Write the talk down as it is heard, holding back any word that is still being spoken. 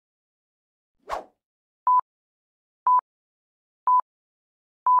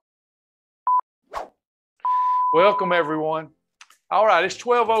Welcome, everyone. All right, it's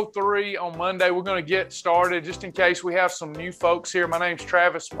 12:03 on Monday. We're going to get started just in case we have some new folks here. My name's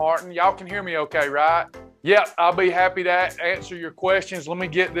Travis Martin. Y'all can hear me okay, right? Yep, I'll be happy to answer your questions. Let me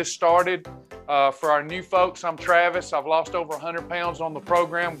get this started. For our new folks, I'm Travis. I've lost over 100 pounds on the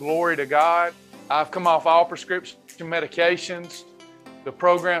program. Glory to God. I've come off all prescription medications. The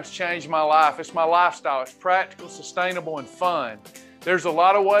program's changed my life. It's my lifestyle. It's practical, sustainable, and fun. There's a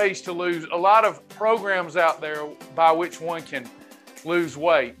lot of ways to lose, a lot of programs out there by which one can lose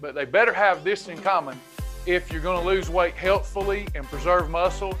weight, but they better have this in common. If you're going to lose weight healthfully and preserve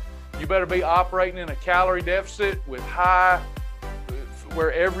muscle, you better be operating in a calorie deficit with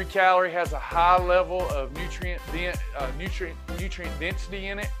where every calorie has a high level of nutrient density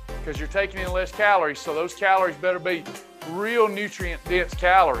in it, because you're taking in less calories. So those calories better be real nutrient dense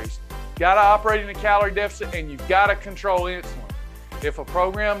calories. Got to operate in a calorie deficit, and you've got to control insulin. If a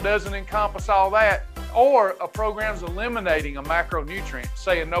program doesn't encompass all that, or a program's eliminating a macronutrient,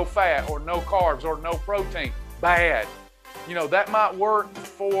 say a no fat or no carbs or no protein, bad. You know, that might work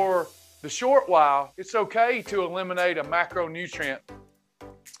for the short while. It's okay to eliminate a macronutrient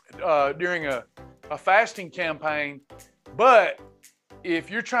during a fasting campaign, but if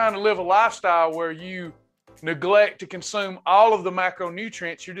you're trying to live a lifestyle where you neglect to consume all of the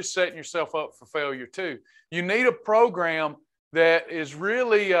macronutrients, you're just setting yourself up for failure too. You need a program that is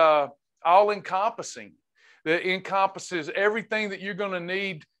really all-encompassing, that encompasses everything that you're going to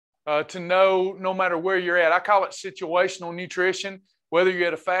need to know no matter where you're at. I call it situational nutrition. Whether you're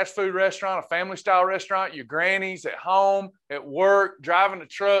at a fast food restaurant, a family-style restaurant, your granny's, at home, at work, driving a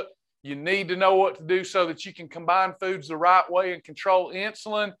truck, you need to know what to do so that you can combine foods the right way and control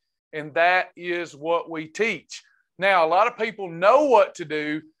insulin, and that is what we teach. Now, a lot of people know what to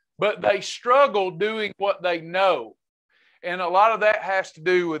do, but they struggle doing what they know. And a lot of that has to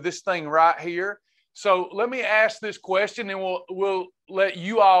do with this thing right here. So let me ask this question, and we'll let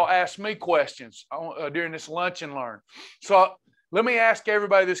you all ask me questions during this lunch and learn. So let me ask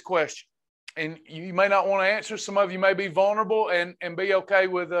everybody this question, and you may not want to answer. Some of you may be vulnerable and be okay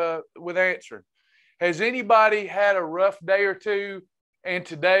with answering. Has anybody had a rough day or two, and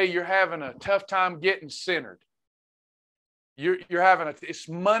today you're having a tough time getting centered? It's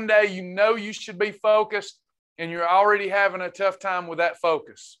Monday. You know you should be focused, and you're already having a tough time with that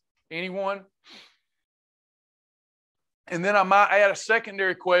focus. Anyone? And then I might add a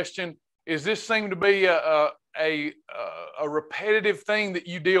secondary question. Is this seem to be a repetitive thing that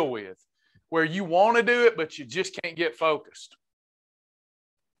you deal with, where you want to do it, but you just can't get focused?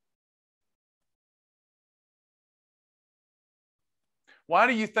 Why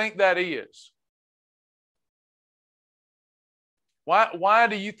do you think that is? Why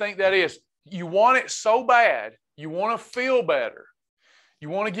do you think that is? You want it so bad. You want to feel better. You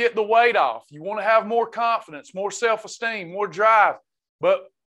want to get the weight off. You want to have more confidence, more self-esteem, more drive. But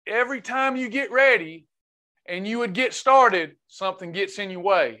every time you get ready and you would get started, something gets in your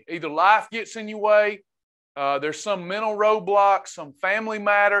way. Either life gets in your way, there's some mental roadblock, some family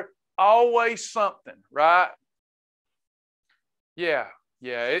matter, always something, right? Yeah.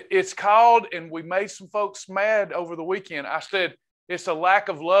 It's called, and we made some folks mad over the weekend. I said, it's a lack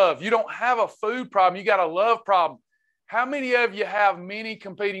of love. You don't have a food problem. You got a love problem. How many of you have many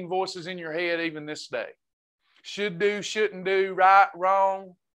competing voices in your head even this day? Should do, shouldn't do, right,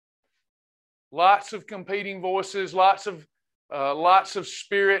 wrong. Lots of competing voices, lots of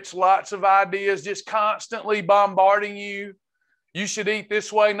spirits, lots of ideas just constantly bombarding you. You should eat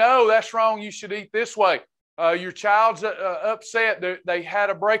this way. No, that's wrong. You should eat this way. Your child's upset. They had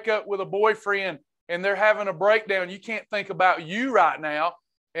a breakup with a boyfriend, and they're having a breakdown. You can't think about you right now.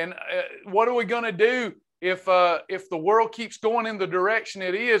 And what are we going to do if the world keeps going in the direction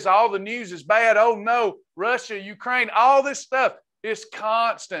it is? All the news is bad. Oh no, Russia, Ukraine, all this stuff is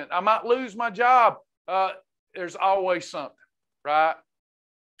constant. I might lose my job. There's always something, right?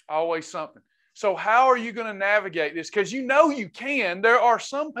 Always something. So how are you going to navigate this? Because you know you can. There are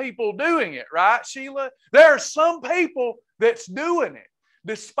some people doing it, right, Sheila? There are some people that's doing it.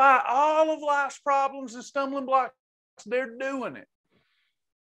 Despite all of life's problems and stumbling blocks, they're doing it.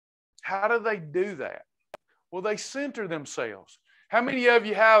 How do they do that? Well, they center themselves. How many of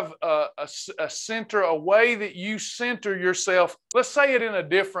you have a center, a way that you center yourself? Let's say it in a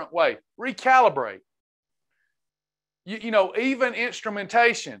different way. Recalibrate. You know, even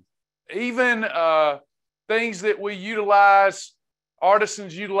instrumentation, even things that we utilize,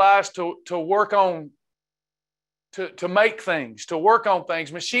 artisans utilize to work on, to make things, to work on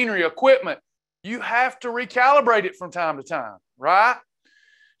things, machinery, equipment. You have to recalibrate it from time to time, right?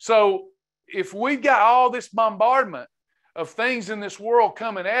 So if we've got all this bombardment of things in this world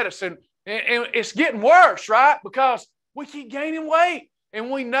coming at us, and And it's getting worse, right? Because we keep gaining weight. And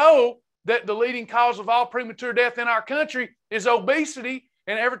we know that the leading cause of all premature death in our country is obesity.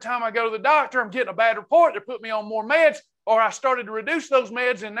 And every time I go to the doctor, I'm getting a bad report. They put me on more meds, or I started to reduce those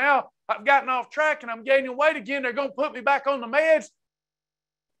meds, and now I've gotten off track and I'm gaining weight again. They're going to put me back on the meds.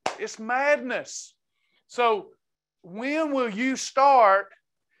 It's madness. So when will you start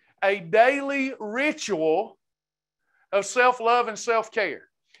a daily ritual of self-love and self-care?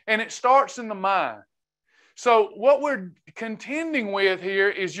 And it starts in the mind. So what we're contending with here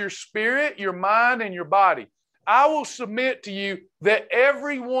is your spirit, your mind, and your body. I will submit to you that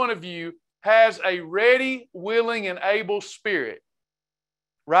every one of you has a ready, willing, and able spirit.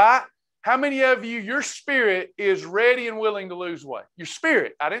 Right? How many of you, your spirit is ready and willing to lose weight? Your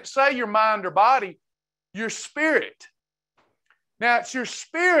spirit. I didn't say your mind or body. Your spirit. Now, it's your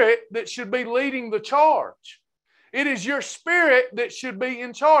spirit that should be leading the charge. It is your spirit that should be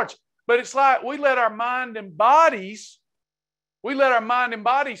in charge. But it's like we let our mind and bodies, we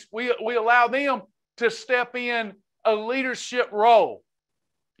allow them to step in a leadership role.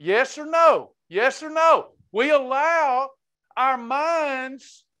 Yes or no? Yes or no? We allow our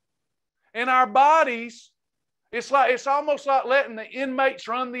minds and our bodies, it's almost like letting the inmates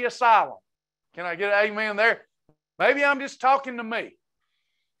run the asylum. Can I get an amen there? Maybe I'm just talking to me.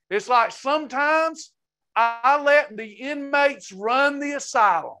 It's like sometimes I let the inmates run the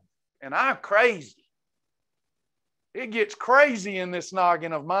asylum, and I'm crazy. It gets crazy in this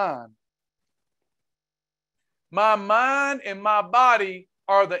noggin of mine. My mind and my body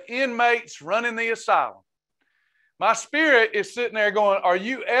are the inmates running the asylum. My spirit is sitting there going, are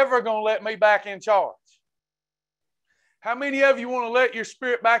you ever going to let me back in charge? How many of you want to let your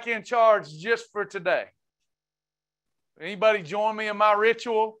spirit back in charge just for today? Anybody join me in my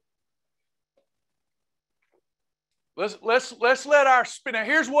ritual? Let's let our spirit. Now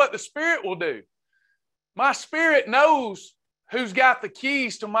here's what the spirit will do. My spirit knows who's got the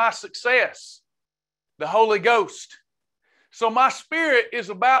keys to my success. The Holy Ghost. So my spirit is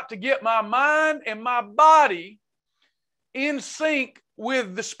about to get my mind and my body in sync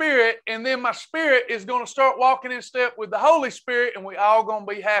with the Spirit, and then my spirit is going to start walking in step with the Holy Spirit, and we all going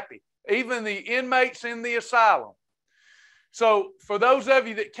to be happy. Even the inmates in the asylum. So for those of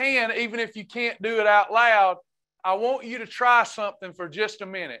you that can, even if you can't do it out loud, I want you to try something for just a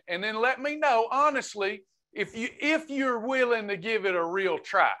minute, and then let me know honestly if you're willing to give it a real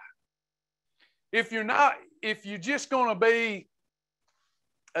try. If you're not, if you're just going to be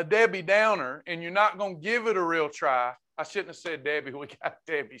a Debbie Downer and you're not going to give it a real try, I shouldn't have said Debbie. We got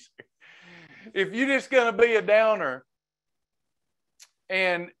Debbie's here. If you're just going to be a downer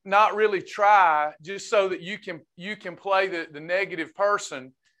and not really try, just so that you can play the negative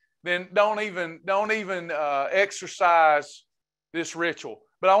person, then don't even exercise this ritual.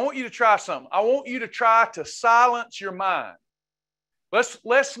 But I want you to try something. I want you to try to silence your mind. Let's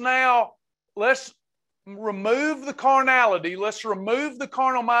remove the carnality. Let's remove the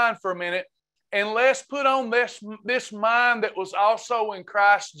carnal mind for a minute, and let's put on this mind that was also in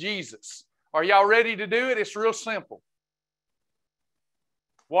Christ Jesus. Are y'all ready to do it? It's real simple.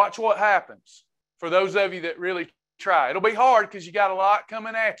 Watch what happens for those of you that really try. It'll be hard because you got a lot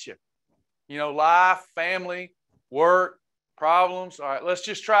coming at you. You know, life, family, work, problems. All right, let's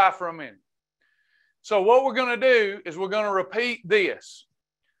just try for a minute. So what we're going to do is we're going to repeat this.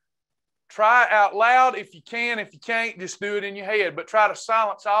 Try it out loud if you can. If you can't, just do it in your head. But try to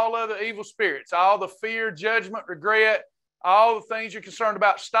silence all other evil spirits, all the fear, judgment, regret, all the things you're concerned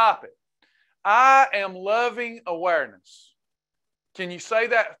about. Stop it. I am loving awareness. Can you say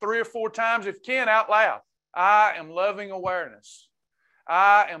that 3 or 4 times? If you can, out loud. I am loving awareness.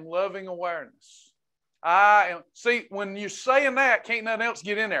 I am loving awareness. I am. See, when you're saying that, can't nothing else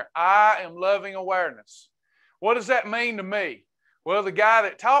get in there. I am loving awareness. What does that mean to me? Well, the guy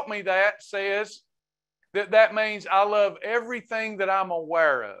that taught me that says that means I love everything that I'm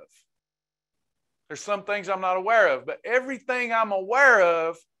aware of. There's some things I'm not aware of, but everything I'm aware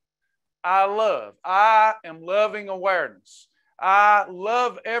of, I love. I am loving awareness. I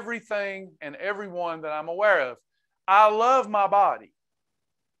love everything and everyone that I'm aware of. I love my body,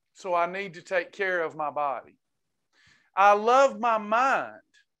 so I need to take care of my body. I love my mind,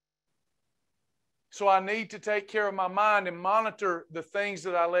 so I need to take care of my mind and monitor the things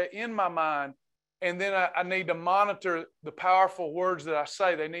that I let in my mind. And then I need to monitor the powerful words that I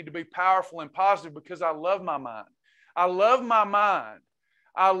say. They need to be powerful and positive because I love my mind. I love my mind.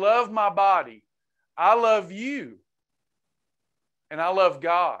 I love my body. I love you. And I love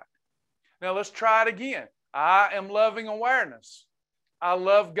God. Now let's try it again. I am loving awareness. I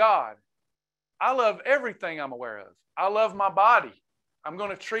love God. I love everything I'm aware of. I love my body. I'm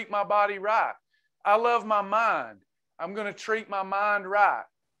going to treat my body right. I love my mind. I'm going to treat my mind right.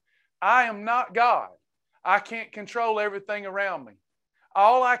 I am not God. I can't control everything around me.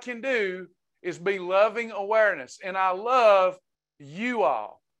 All I can do is be loving awareness. And I love you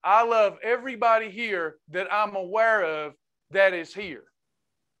all. I love everybody here that I'm aware of that is here.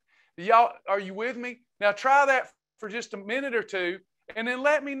 Y'all, are you with me? Now try that for just a minute or two and then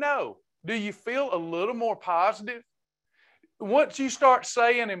let me know. Do you feel a little more positive? Once you start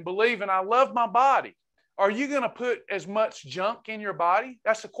saying and believing, I love my body, are you going to put as much junk in your body?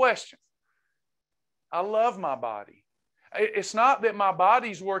 That's the question. I love my body. It's not that my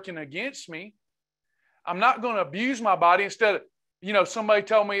body's working against me. I'm not going to abuse my body. Instead of, somebody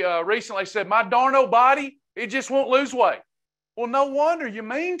told me recently, said, my darn old body, it just won't lose weight. Well, no wonder you're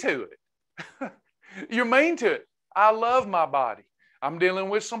mean to it. You're mean to it. I love my body. I'm dealing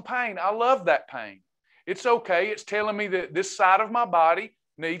with some pain. I love that pain. It's okay. It's telling me that this side of my body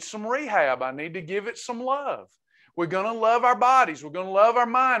needs some rehab. I need to give it some love. We're going to love our bodies. We're going to love our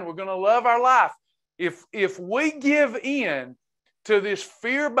mind. We're going to love our life. If we give in to this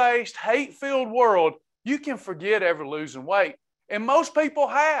fear-based, hate-filled world, you can forget ever losing weight. And most people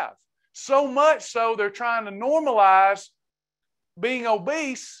have. So much so they're trying to normalize being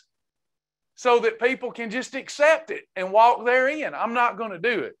obese so that people can just accept it and walk therein. I'm not going to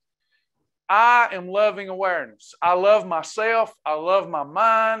do it. I am loving awareness. I love myself. I love my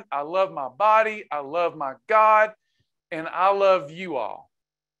mind. I love my body. I love my God. And I love you all.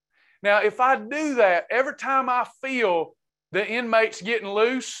 Now, if I do that, every time I feel the inmates getting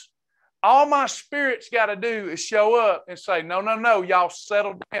loose, all my spirit's got to do is show up and say, no, y'all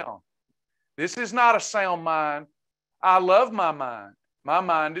settle down. This is not a sound mind. I love my mind. My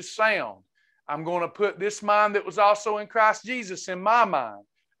mind is sound. I'm going to put this mind that was also in Christ Jesus in my mind.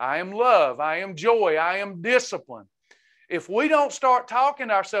 I am love. I am joy. I am discipline. If we don't start talking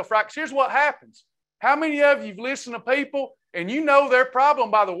to ourselves right, 'cause here's what happens. How many of you have listened to people and you know their problem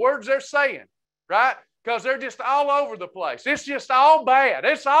by the words they're saying, right? Because they're just all over the place. It's just all bad.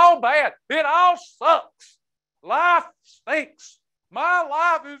 It's all bad. It all sucks. Life stinks. My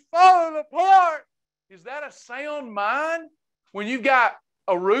life is falling apart. Is that a sound mind? When you've got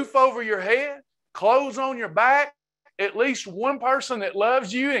a roof over your head, clothes on your back, at least one person that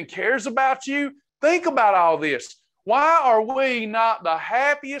loves you and cares about you. Think about all this. Why are we not the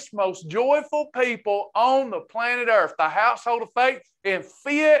happiest, most joyful people on the planet Earth? The household of faith, and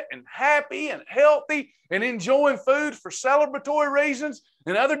fit and happy and healthy and enjoying food for celebratory reasons,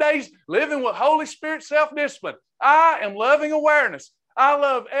 and other days living with Holy Spirit self-discipline. I am loving awareness. I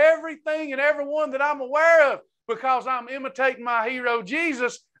love everything and everyone that I'm aware of because I'm imitating my hero,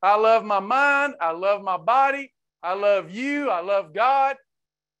 Jesus. I love my mind. I love my body. I love you. I love God.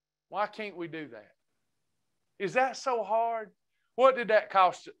 Why can't we do that? Is that so hard? What did that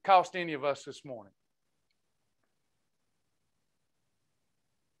cost any of us this morning?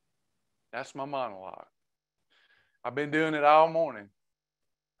 That's my monologue. I've been doing it all morning.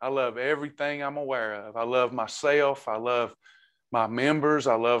 I love everything I'm aware of. I love myself. I love my members.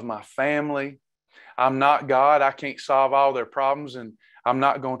 I love my family. I'm not God. I can't solve all their problems, and I'm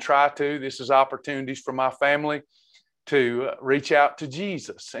not going to try to. This is opportunities for my family to reach out to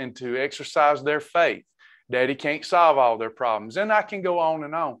Jesus and to exercise their faith. Daddy can't solve all their problems. And I can go on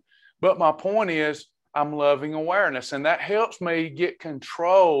and on. But my point is, I'm loving awareness, and that helps me get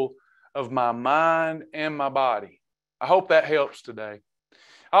control of my mind and my body. I hope that helps today.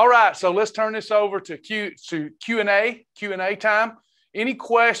 All right, so let's turn this over to Q&A time. Any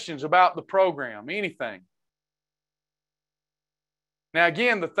questions about the program, anything? Now,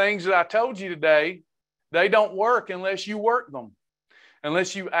 again, the things that I told you today, they don't work unless you work them,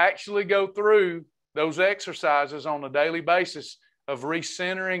 unless you actually go through those exercises on a daily basis of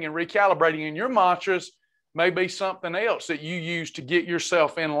recentering and recalibrating. And your mantras may be something else that you use to get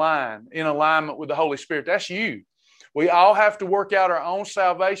yourself in line, in alignment with the Holy Spirit. That's you. We all have to work out our own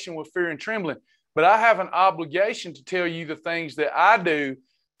salvation with fear and trembling. But I have an obligation to tell you the things that I do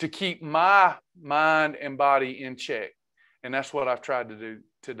to keep my mind and body in check. And that's what I've tried to do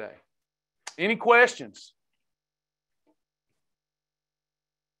today. Any questions?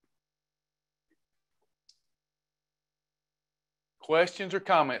 Questions or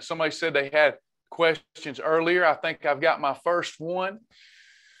comments? Somebody said they had questions earlier. I think I've got my first one.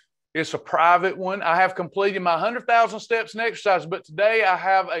 It's a private one. I have completed my 100,000 steps in exercise, but today I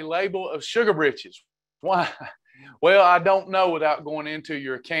have a label of sugar britches. Why? Well, I don't know without going into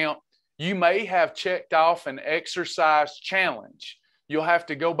your account. You may have checked off an exercise challenge. You'll have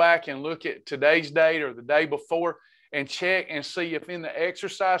to go back and look at today's date or the day before and check and see if in the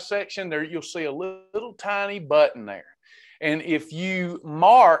exercise section there you'll see a little tiny button there. And if you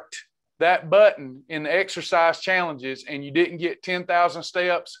marked that button in the exercise challenges and you didn't get 10,000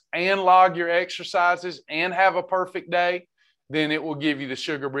 steps and log your exercises and have a perfect day, then it will give you the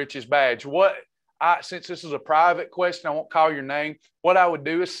Sugar Britches badge. Since this is a private question, I won't call your name. What I would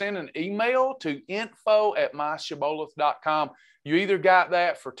do is send an email to info@myshibboleth.com. You either got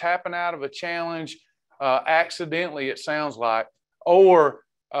that for tapping out of a challenge accidentally, it sounds like, or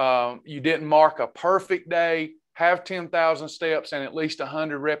you didn't mark a perfect day, have 10,000 steps and at least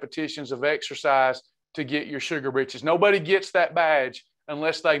 100 repetitions of exercise to get your Sugar Britches. Nobody gets that badge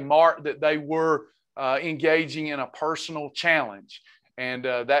unless they mark that they were engaging in a personal challenge. And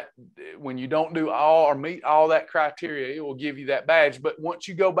that when you don't do all or meet all that criteria, it will give you that badge. But once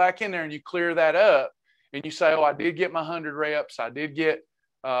you go back in there and you clear that up and you say, oh, I did get my 100 reps, I did get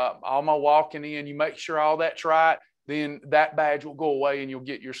all my walking in, you make sure all that's right, then that badge will go away and you'll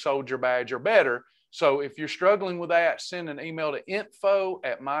get your soldier badge or better. So if you're struggling with that, send an email to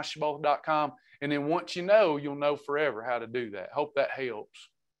info@myshibboleth.com. And then once you know, you'll know forever how to do that. Hope that helps.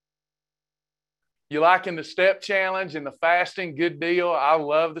 You liking the step challenge and the fasting? Good deal. I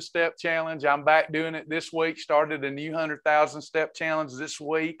love the step challenge. I'm back doing it this week. Started a new 100,000 step challenge this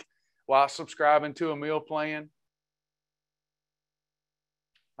week while subscribing to a meal plan.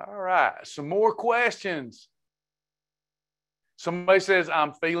 All right, some more questions. Somebody says,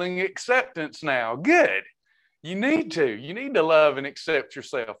 I'm feeling acceptance now. Good. You need to. You need to love and accept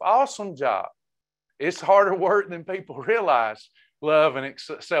yourself. Awesome job. It's harder work than people realize, love and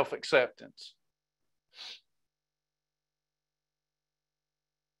self-acceptance.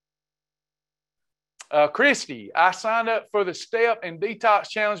 Christy, I signed up for the step and detox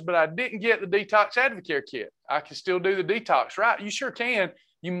challenge, but I didn't get the detox advocate kit. I can still do the detox, right? You sure can.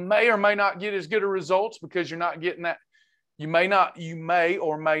 You may or may not get as good of results because you're not getting that. You may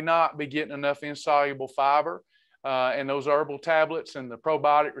or may not be getting enough insoluble fiber. And those herbal tablets and the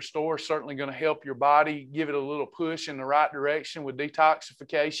probiotic restore are certainly going to help your body, give it a little push in the right direction with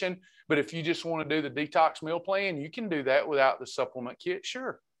detoxification. But if you just want to do the detox meal plan, you can do that without the supplement kit.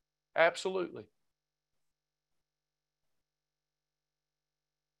 Sure. Absolutely.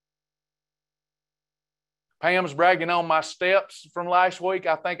 Pam's bragging on my steps from last week.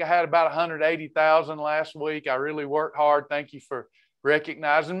 I think I had about 180,000 last week. I really worked hard. Thank you for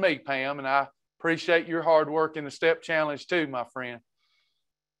recognizing me, Pam. And I appreciate your hard work in the step challenge too, my friend.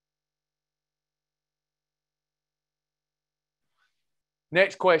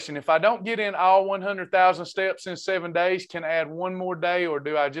 Next question. If I don't get in all 100,000 steps in 7 days, can I add one more day or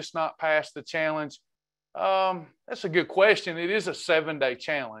do I just not pass the challenge? That's a good question. It is a 7-day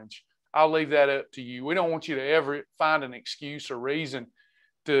challenge. I'll leave that up to you. We don't want you to ever find an excuse or reason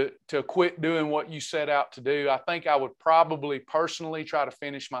to quit doing what you set out to do. I think I would probably personally try to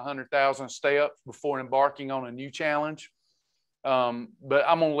finish my 100,000 steps before embarking on a new challenge. But I'm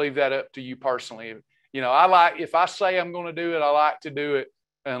going to leave that up to you personally. You know, if I say I'm going to do it, I like to do it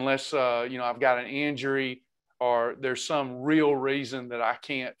unless, I've got an injury or there's some real reason that I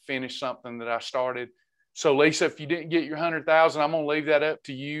can't finish something that I started. So Lisa, if you didn't get your 100,000, I'm going to leave that up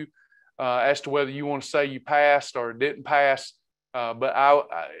to you. As to whether you want to say you passed or didn't pass. But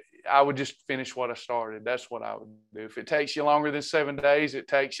I would just finish what I started. That's what I would do. If it takes you longer than 7 days, it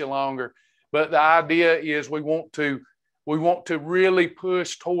takes you longer. But the idea is we want to really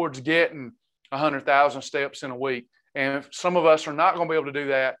push towards getting 100,000 steps in a week. And some of us are not going to be able to do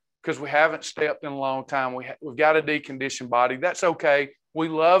that because we haven't stepped in a long time. We've got a deconditioned body. That's okay. We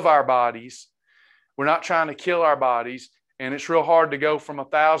love our bodies. We're not trying to kill our bodies. And it's real hard to go from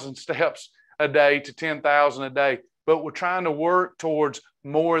 1,000 steps a day to 10,000 a day. But we're trying to work towards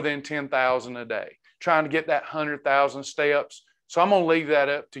more than 10,000 a day, trying to get that 100,000 steps. So I'm going to leave that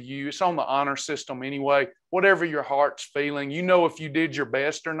up to you. It's on the honor system anyway. Whatever your heart's feeling, you know if you did your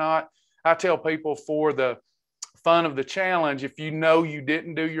best or not. I tell people for the fun of the challenge, if you know you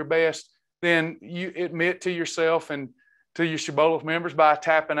didn't do your best, then you admit to yourself and to your Shibboleth members by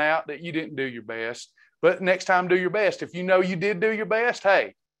tapping out that you didn't do your best. But next time, do your best. If you know you did do your best,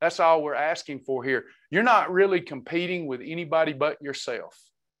 hey, that's all we're asking for here. You're not really competing with anybody but yourself.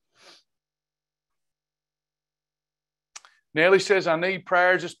 Nellie says, I need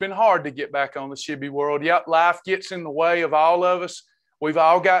prayers. It's been hard to get back on the Shibby world. Yep, life gets in the way of all of us. We've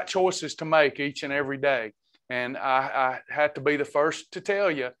all got choices to make each and every day. And I had to be the first to tell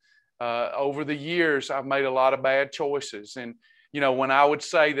you, over the years, I've made a lot of bad choices. And when I would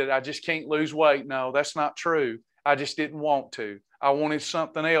say that I just can't lose weight, no, that's not true. I just didn't want to. I wanted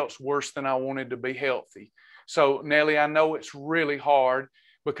something else worse than I wanted to be healthy. So, Nellie, I know it's really hard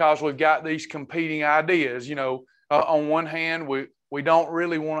because we've got these competing ideas. On one hand, we don't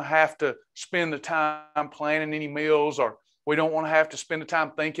really want to have to spend the time planning any meals or We don't want to have to spend the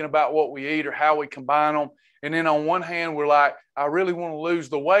time thinking about what we eat or how we combine them. And then on one hand, we're like, I really want to lose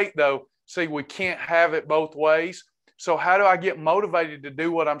the weight though. See, we can't have it both ways. So how do I get motivated to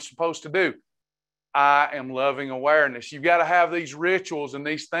do what I'm supposed to do? I am loving awareness. You've got to have these rituals and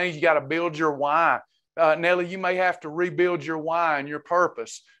these things. You got to build your why. Nellie, you may have to rebuild your why and your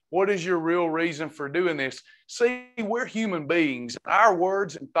purpose. What is your real reason for doing this? See, we're human beings. Our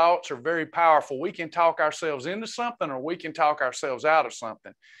words and thoughts are very powerful. We can talk ourselves into something or we can talk ourselves out of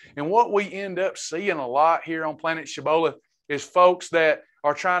something. And what we end up seeing a lot here on Planet Shibboleth is folks that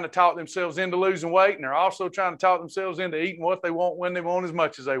are trying to talk themselves into losing weight, and they're also trying to talk themselves into eating what they want, when they want, as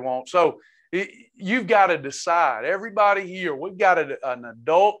much as they want. So you've got to decide. Everybody here, we've got an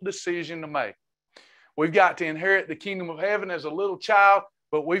adult decision to make. We've got to inherit the kingdom of heaven as a little child,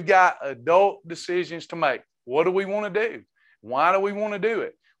 but we've got adult decisions to make. What do we want to do? Why do we want to do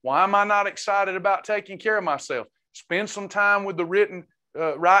it? Why am I not excited about taking care of myself? Spend some time with the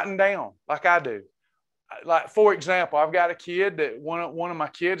writing down like I do. Like, for example, I've got a kid that one of my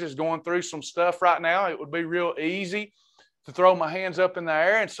kids is going through some stuff right now. It would be real easy to throw my hands up in the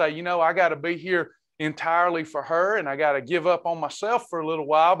air and say, you know, I got to be here entirely for her, and I got to give up on myself for a little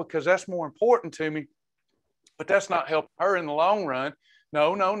while because that's more important to me. But that's not helping her in the long run.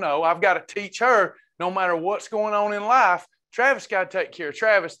 No. I've got to teach her, no matter what's going on in life, Travis got to take care of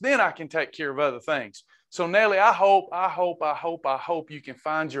Travis, then I can take care of other things. So Nellie, I hope you can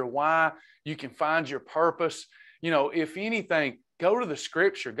find your why, you can find your purpose. You know, if anything, go to the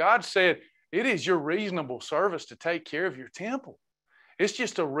scripture. God said it is your reasonable service to take care of your temple. It's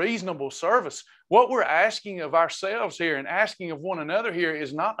just a reasonable service. What we're asking of ourselves here and asking of one another here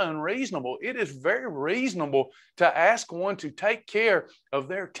is not unreasonable. It is very reasonable to ask one to take care of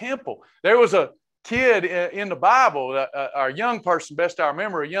their temple. There was a kid in the Bible, a young person, best I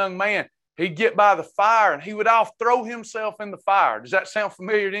remember, a young man. He'd get by the fire and he would throw himself in the fire. Does that sound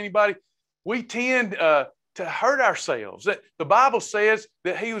familiar to anybody? We tend to hurt ourselves. The Bible says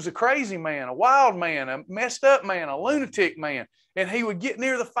that he was a crazy man, a wild man, a messed up man, a lunatic man, and he would get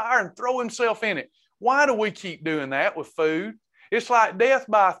near the fire and throw himself in it. Why do we keep doing that with food? It's like death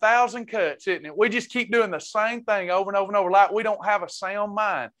by 1,000 cuts, isn't it? We just keep doing the same thing over and over and over, like we don't have a sound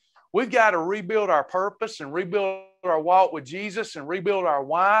mind. We've got to rebuild our purpose and rebuild our walk with Jesus and rebuild our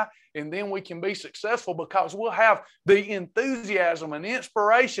why, and then we can be successful because we'll have the enthusiasm and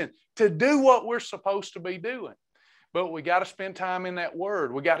inspiration to do what we're supposed to be doing. But we got to spend time in that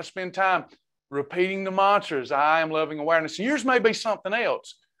word. We got to spend time repeating the mantras. I am loving awareness. Yours may be something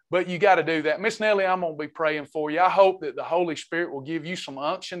else, but you got to do that. Miss Nellie, I'm going to be praying for you. I hope that the Holy Spirit will give you some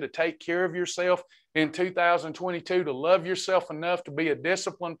unction to take care of yourself in 2022, to love yourself enough to be a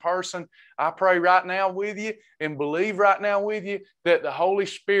disciplined person. I pray right now with you and believe right now with you that the Holy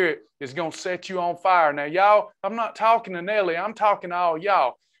Spirit is going to set you on fire. Now, y'all, I'm not talking to Nellie. I'm talking to all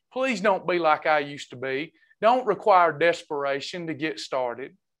y'all. Please don't be like I used to be. Don't require desperation to get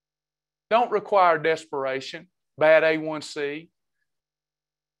started. Don't require desperation. Bad A1C.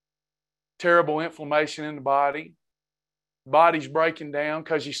 Terrible inflammation in the body. Body's breaking down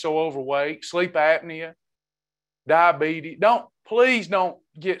because you're so overweight. Sleep apnea. Diabetes. Please don't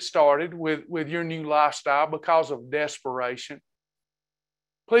get started with your new lifestyle because of desperation.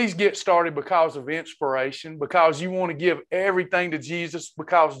 Please get started because of inspiration, because you want to give everything to Jesus,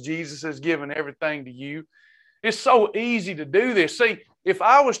 because Jesus has given everything to you. It's so easy to do this. See, if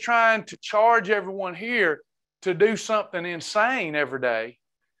I was trying to charge everyone here to do something insane every day,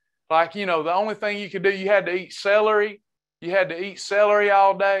 like, you know, the only thing you could do, you had to eat celery. You had to eat celery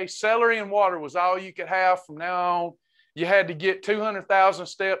all day. Celery and water was all you could have from now on. You had to get 200,000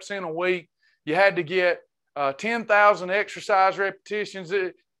 steps in a week. You had to get 10,000 exercise repetitions.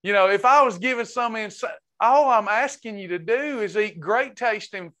 You know, if I was giving some insane, all I'm asking you to do is eat great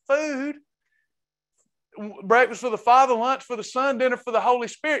tasting food. Breakfast for the Father, lunch for the Son, dinner for the Holy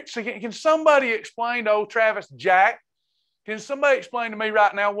Spirit. So can somebody explain to old Travis Jack? Can somebody explain to me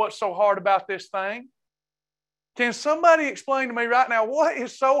right now what's so hard about this thing? Can somebody explain to me right now what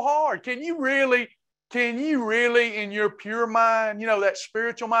is so hard? Can you really in your pure mind, you know, that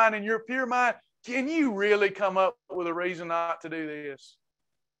spiritual mind in your pure mind, can you really come up with a reason not to do this?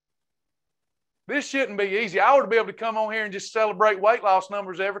 This shouldn't be easy. I ought to be able to come on here and just celebrate weight loss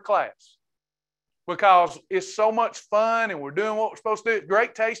numbers every class because it's so much fun and we're doing what we're supposed to do.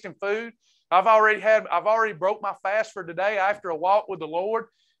 Great tasting food. I've already broke my fast for today after a walk with the Lord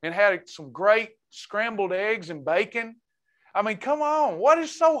and had some great scrambled eggs and bacon. I mean, come on. What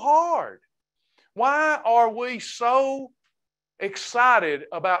is so hard? Why are we so excited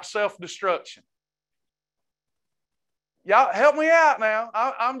about self-destruction? Y'all help me out now.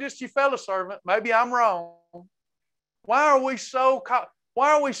 I'm just your fellow servant. Maybe I'm wrong. Why are we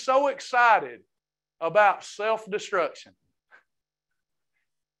so excited about self-destruction?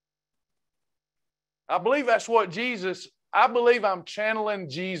 I believe that's what I believe I'm channeling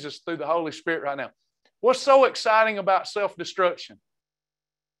Jesus through the Holy Spirit right now. What's so exciting about self-destruction?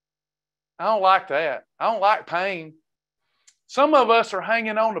 I don't like that. I don't like pain. Some of us are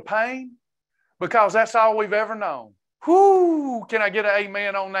hanging on to pain because that's all we've ever known. Whoo! Can I get an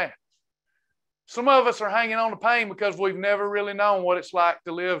amen on that? Some of us are hanging on to pain because we've never really known what it's like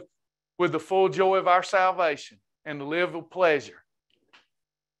to live with the full joy of our salvation and to live with pleasure.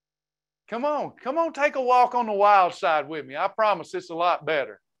 Come on, take a walk on the wild side with me. I promise it's a lot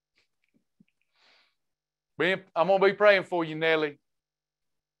better. I'm going to be praying for you, Nellie.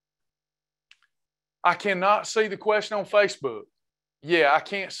 I cannot see the question on Facebook. Yeah, I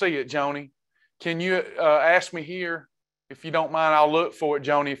can't see it, Joni. Can you ask me here? If you don't mind, I'll look for it,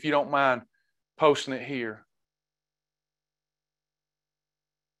 Joni, if you don't mind posting it here.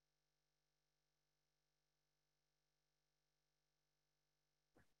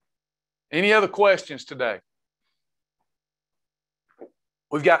 Any other questions today?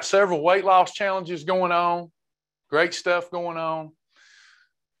 We've got several weight loss challenges going on. Great stuff going on.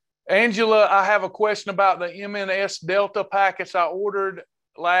 Angela, I have a question about the MNS Delta packets I ordered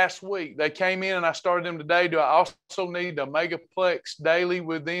last week. They came in and I started them today. Do I also need the Megaplex daily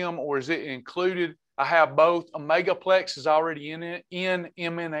with them, or is it included? I have both. A Megaplex is already in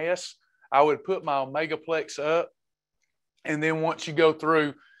MNS. I would put my Megaplex up. And then once you go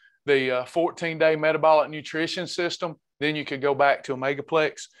through the 14-day metabolic nutrition system, then you could go back to a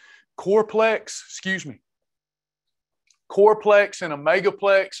Megaplex. Coreplex and a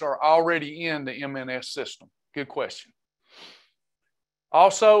Megaplex are already in the MNS system. Good question.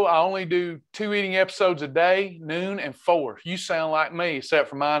 Also, I only do 2 eating episodes a day, noon and 4. You sound like me, except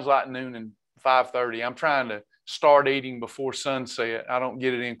for mine's like noon and 5:30. I'm trying to start eating before sunset. I don't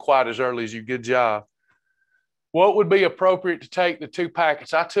get it in quite as early as you. Good job. What would be appropriate to take the 2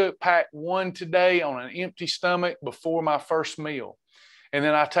 packets? I took pack 1 today on an empty stomach before my first meal. And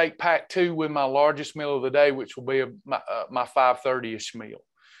then I take pack 2 with my largest meal of the day, which will be my 5:30-ish meal.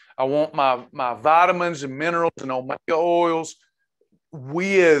 I want my vitamins and minerals and omega oils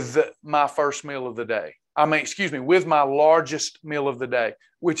with my first meal of the day. With my largest meal of the day,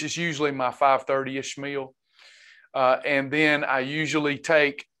 which is usually my 5:30-ish meal. And then I usually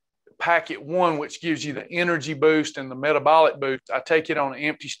take packet 1, which gives you the energy boost and the metabolic boost. I take it on an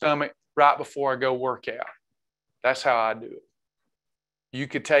empty stomach right before I go work out. That's how I do it. You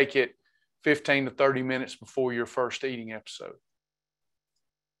could take it 15 to 30 minutes before your first eating episode.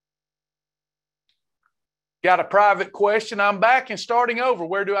 Got a private question. I'm back and starting over.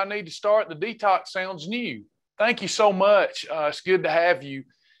 Where do I need to start? The detox sounds new. Thank you so much. It's good to have you.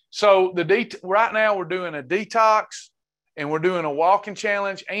 So right now we're doing a detox, and we're doing a walking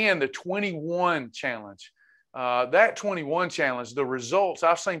challenge and the 21 challenge. That 21 challenge, the results,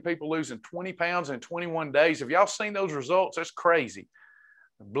 I've seen people losing 20 pounds in 21 days. Have y'all seen those results? That's crazy.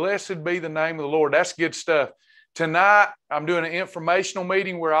 Blessed be the name of the Lord. That's good stuff. Tonight, I'm doing an informational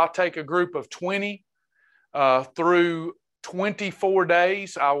meeting where I'll take a group of 20 through 24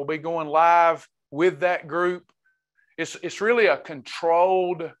 days. I will be going live with that group. It's really a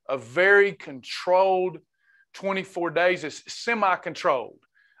very controlled 24 days. It's semi-controlled.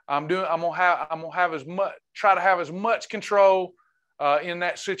 I'm gonna try to have as much control in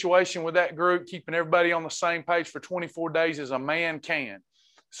that situation with that group, keeping everybody on the same page for 24 days as a man can.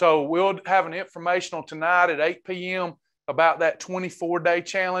 So we'll have an informational tonight at 8 p.m. about that 24-day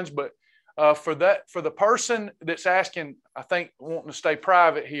challenge. But for the person that's asking, I think wanting to stay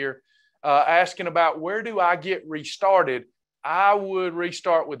private here, asking about where do I get restarted, I would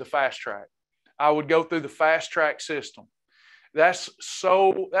restart with the fast track. I would go through the fast track system. That's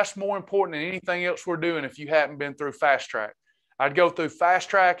more important than anything else we're doing if you haven't been through fast track. I'd go through fast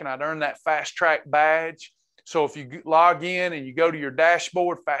track and I'd earn that fast track badge. So if you log in and you go to your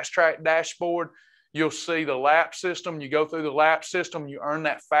dashboard, fast track dashboard, you'll see the lap system. You go through the lap system, you earn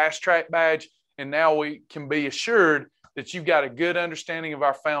that fast track badge. And now we can be assured that you've got a good understanding of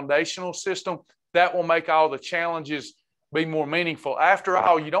our foundational system. That will make all the challenges be more meaningful. After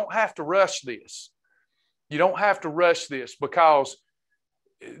all, you don't have to rush this. You don't have to rush this, because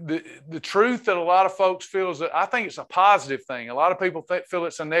the truth that a lot of folks feel is that I think it's a positive thing. A lot of people feel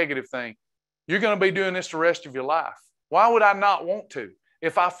it's a negative thing. You're going to be doing this the rest of your life. Why would I not want to?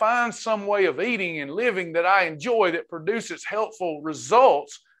 If I find some way of eating and living that I enjoy that produces helpful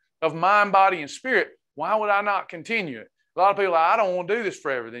results of mind, body, and spirit, why would I not continue it? A lot of people are like, I don't want to do this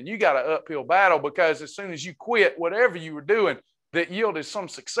forever. Then you got an uphill battle, because as soon as you quit whatever you were doing that yielded some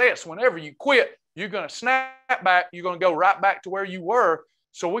success, whenever you quit, you're going to snap back. You're going to go right back to where you were.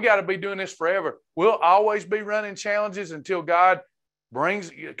 So we got to be doing this forever. We'll always be running challenges until God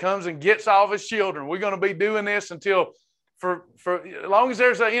comes and gets all of his children. We're going to be doing this until for as long as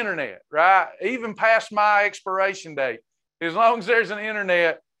there's an internet, right? Even past my expiration date. As long as there's an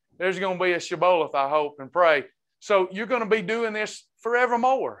internet, there's going to be a Shibboleth, I hope and pray. So you're going to be doing this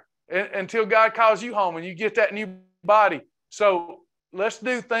forevermore until God calls you home and you get that new body. So let's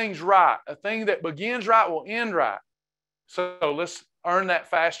do things right. A thing that begins right will end right. So let's earn that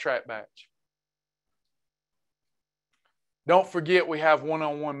fast track badge. Don't forget we have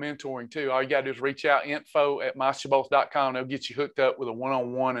one-on-one mentoring too. All you got to do is reach out, info@myshibboleth.com. They'll get you hooked up with a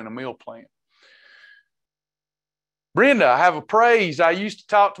one-on-one and a meal plan. Brenda, I have a praise. I used to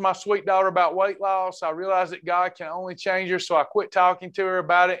talk to my sweet daughter about weight loss. I realized that God can only change her, so I quit talking to her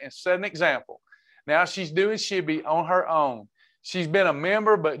about it and set an example. Now she's doing Shibby on her own. She's been a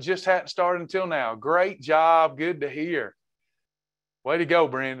member, but just hadn't started until now. Great job. Good to hear. Way to go,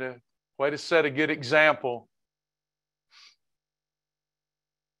 Brenda. Way to set a good example.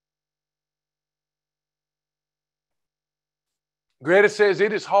 Greta says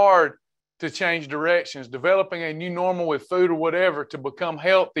it is hard to change directions. Developing a new normal with food or whatever to become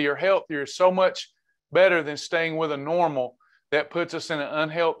healthier is so much better than staying with a normal that puts us in an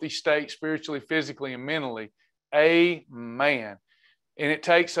unhealthy state spiritually, physically, and mentally. Amen. And it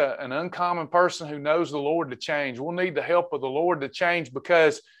takes an uncommon person who knows the Lord to change. We'll need the help of the Lord to change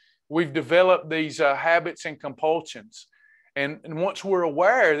because we've developed these habits and compulsions. And once we're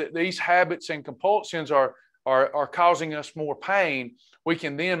aware that these habits and compulsions are causing us more pain, we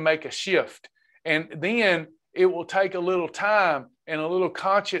can then make a shift. And then it will take a little time and a little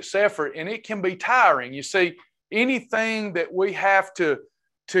conscious effort, and it can be tiring. You see, anything that we have to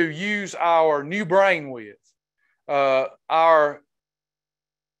use our new brain with, our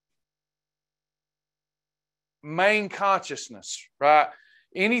main consciousness, right?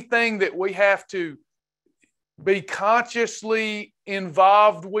 Anything that we have to be consciously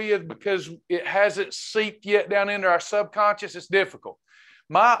involved with because it hasn't seeped yet down into our subconscious, it's difficult.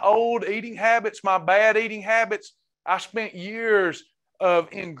 My old eating habits, my bad eating habits, I spent years of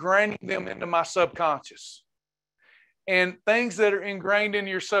ingraining them into my subconscious. And things that are ingrained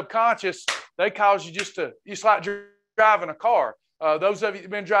into your subconscious, they cause you it's like driving a car. Those of you that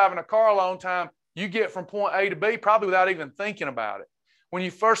have been driving a car a long time, you get from point A to B probably without even thinking about it. When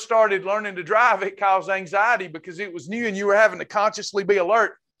you first started learning to drive, it caused anxiety because it was new and you were having to consciously be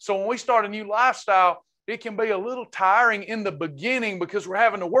alert. So when we start a new lifestyle, it can be a little tiring in the beginning because we're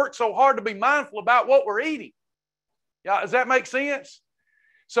having to work so hard to be mindful about what we're eating. Yeah, does that make sense?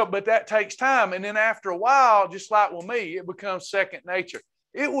 So, but that takes time. And then after a while, just like with me, it becomes second nature.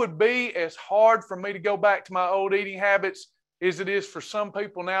 It would be as hard for me to go back to my old eating habits as it is for some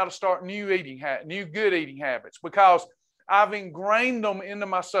people now to start new good eating habits, because I've ingrained them into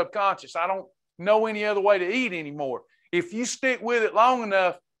my subconscious. I don't know any other way to eat anymore. If you stick with it long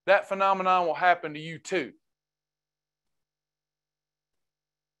enough, that phenomenon will happen to you too.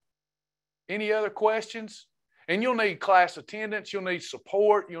 Any other questions? And you'll need class attendance. You'll need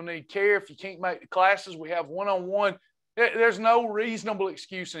support. You'll need care. If you can't make the classes, we have one-on-one. There's no reasonable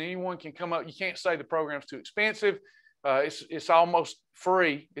excuse, and anyone can come up. You can't say the program's too expensive. It's almost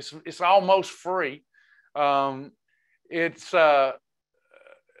free. It's almost free. It's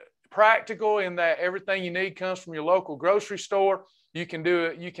practical in that everything you need comes from your local grocery store. You can do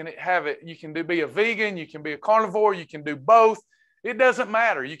it. You can have it. You can be a vegan. You can be a carnivore. You can do both. It doesn't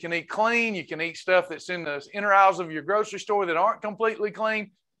matter. You can eat clean. You can eat stuff that's in the inner aisles of your grocery store that aren't completely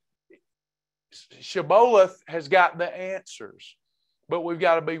clean. Shibboleth has got the answers, but we've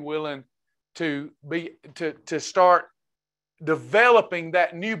got to be willing to start developing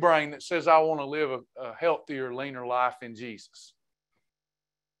that new brain that says, I want to live a healthier, leaner life in Jesus.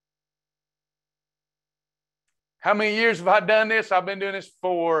 How many years have I done this? I've been doing this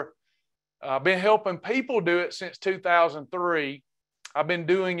I've been helping people do it since 2003. I've been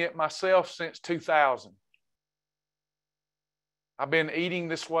doing it myself since 2000. I've been eating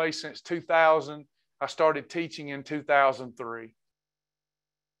this way since 2000. I started teaching in 2003.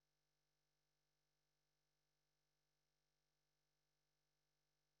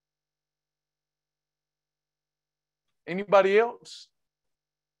 Anybody else?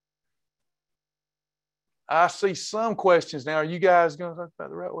 I see some questions now. Are you guys going to talk about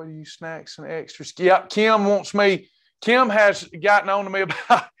the right way to use snacks and extras? Yeah, Kim has gotten on to me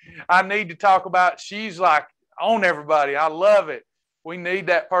about, I need to talk about, she's like on everybody. I love it. We need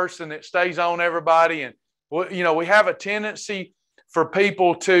that person that stays on everybody. And, we have a tendency for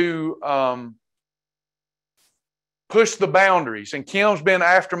people to push the boundaries. And Kim's been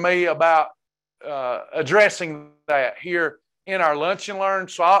after me about addressing that here in our Lunch and Learn.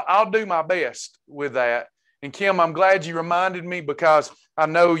 So I'll do my best with that. And Kim, I'm glad you reminded me, because I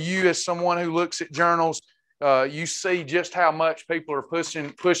know you, as someone who looks at journals, you see just how much people are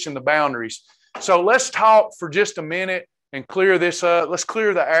pushing the boundaries. So let's talk for just a minute and clear this up. Let's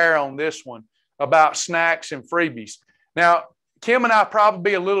clear the air on this one about snacks and freebies. Now, Kim and I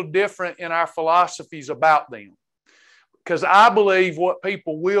probably be a little different in our philosophies about them, because I believe what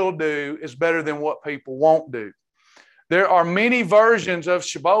people will do is better than what people won't do. There are many versions of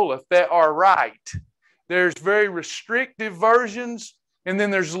Shibboleth that are right. There's very restrictive versions, and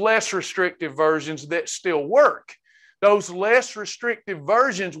then there's less restrictive versions that still work. Those less restrictive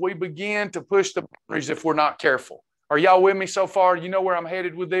versions, we begin to push the boundaries if we're not careful. Are y'all with me so far? You know where I'm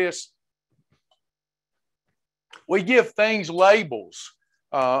headed with this? We give things labels.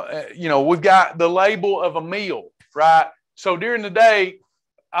 We've got the label of a meal, right? So during the day,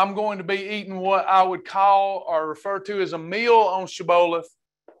 I'm going to be eating what I would call or refer to as a meal on Shibboleth,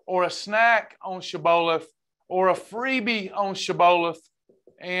 or a snack on Shibboleth, or a freebie on Shibboleth.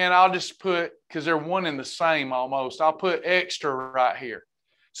 And I'll just put, because they're one and the same almost, I'll put extra right here.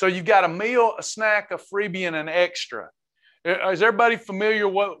 So you've got a meal, a snack, a freebie, and an extra. Is everybody familiar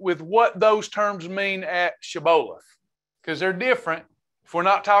with what those terms mean at Shibboleth? Because they're different. If we're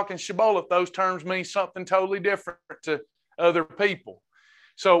not talking Shibboleth, those terms mean something totally different to other people.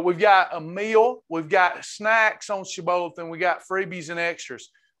 So we've got a meal, we've got snacks on Shibboleth, and we got freebies and extras.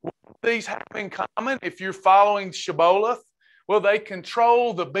 What do these have in common if you're following Shibboleth? Well, they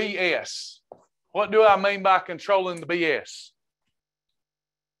control the BS. What do I mean by controlling the BS?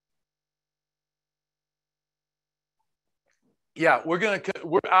 Yeah,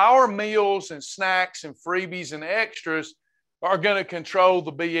 our meals and snacks and freebies and extras are going to control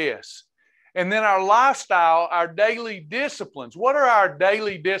the BS. And then our lifestyle, our daily disciplines. What are our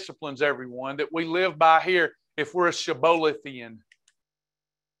daily disciplines, everyone, that we live by here if we're a Shibbolethian?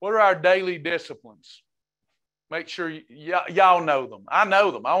 What are our daily disciplines? Make sure y'all know them. I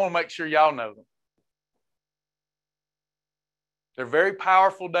know them. I want to make sure y'all know them. They're very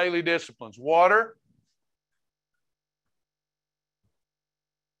powerful daily disciplines. Water,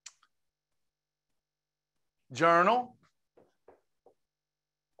 journal,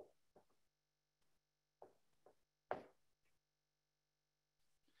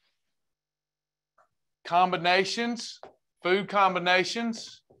 combinations, food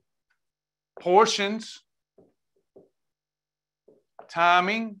combinations, portions,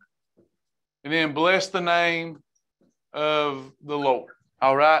 timing, and then bless the name of the Lord.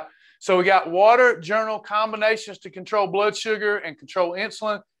 All right. So we got water, journal, combinations to control blood sugar and control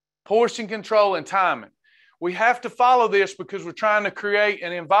insulin, portion control, and timing. We have to follow this because we're trying to create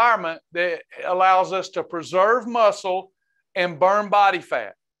an environment that allows us to preserve muscle and burn body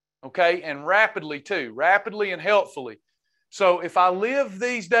fat, okay? And rapidly too, rapidly and healthfully. So if I live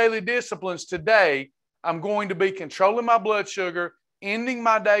these daily disciplines today, I'm going to be controlling my blood sugar, ending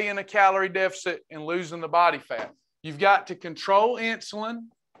my day in a calorie deficit, and losing the body fat. You've got to control insulin,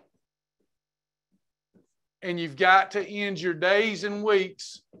 and you've got to end your days and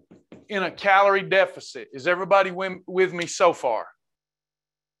weeks in a calorie deficit. Is everybody with me so far?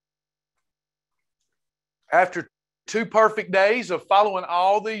 After 2 perfect days of following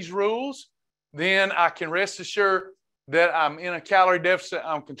all these rules, then I can rest assured that I'm in a calorie deficit.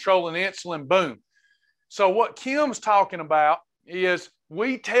 I'm controlling insulin. Boom. So what Kim's talking about is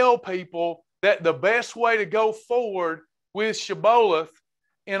we tell people that the best way to go forward with Shibboleth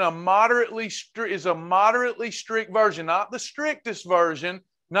in a moderately strict version, not the strictest version,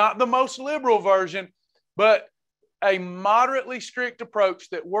 not the most liberal version, but a moderately strict approach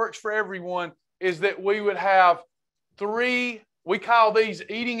that works for everyone, is that we would have 3, we call these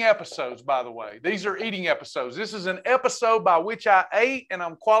eating episodes, by the way. These are eating episodes. This is an episode by which I ate, and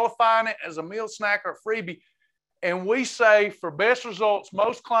I'm qualifying it as a meal, snack, or freebie. And we say for best results,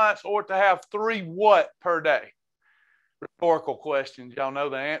 most clients ought to have 3 what per day? Rhetorical questions. Y'all know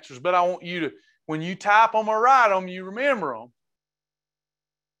the answers, but I want you to, when you type them or write them, you remember them.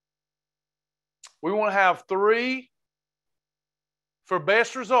 We want to have 3, for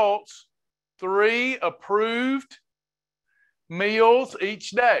best results, 3 approved meals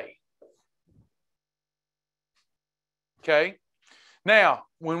each day. Okay. Now,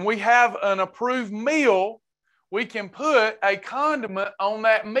 when we have an approved meal, we can put a condiment on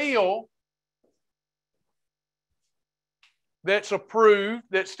that meal that's approved,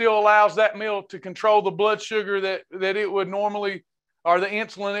 that still allows that meal to control the blood sugar that it would normally, or the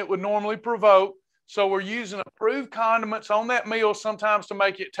insulin it would normally provoke. So we're using approved condiments on that meal sometimes to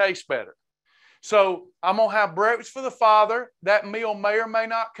make it taste better. So I'm going to have breakfast for the father. That meal may or may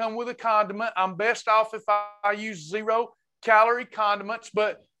not come with a condiment. I'm best off if I use 0-calorie condiments,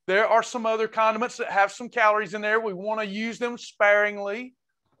 but there are some other condiments that have some calories in there. We want to use them sparingly,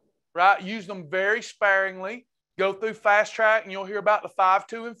 right? Use them very sparingly. Go through Fast Track and you'll hear about the 5,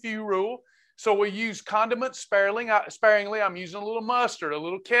 2, and few rule. So we use condiments sparingly. I'm using a little mustard, a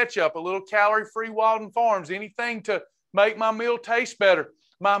little ketchup, a little calorie-free Walden Farms, anything to make my meal taste better.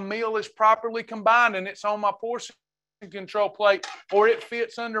 My meal is properly combined and it's on my portion control plate, or it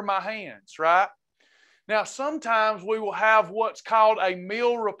fits under my hands, right? Now, sometimes we will have what's called a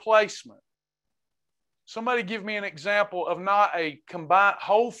meal replacement. Somebody give me an example of not a combined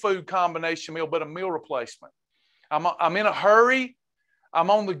whole food combination meal, but a meal replacement. I'm in a hurry. I'm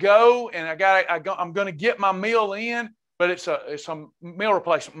on the go, and I'm going to get my meal in, but it's a meal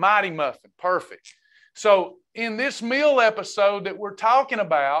replacement. Mighty Muffin, perfect. So in this meal episode that we're talking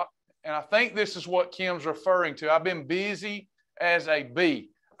about, and I think this is what Kim's referring to. I've been busy as a bee.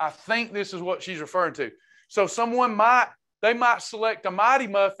 I think this is what she's referring to. So someone might select a Mighty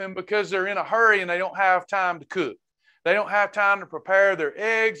Muffin because they're in a hurry and they don't have time to cook. They don't have time to prepare their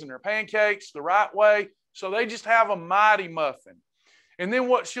eggs and their pancakes the right way. So they just have a Mighty Muffin. And then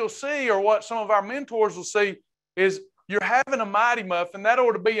what she'll see, or what some of our mentors will see, is you're having a Mighty Muffin. That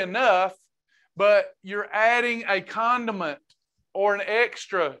ought to be enough, but you're adding a condiment or an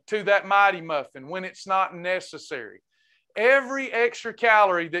extra to that Mighty Muffin when it's not necessary. Every extra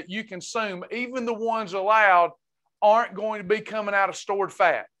calorie that you consume, even the ones allowed, aren't going to be coming out of stored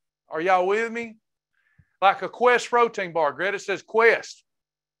fat. Are y'all with me? Like a Quest protein bar. Greta says Quest.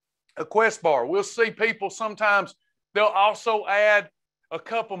 A Quest bar. We'll see people sometimes, they'll also add a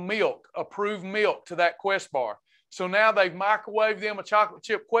cup of milk, approved milk, to that Quest bar. So now they've microwaved them a chocolate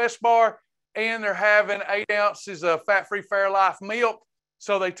chip Quest bar, and they're having 8 ounces of fat-free Fairlife milk.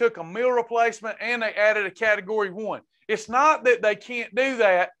 So they took a meal replacement and they added a category 1. It's not that they can't do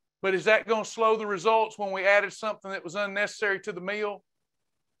that, but is that going to slow the results when we added something that was unnecessary to the meal?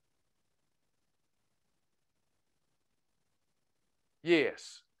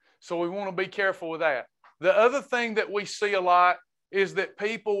 Yes. So we want to be careful with that. The other thing that we see a lot is that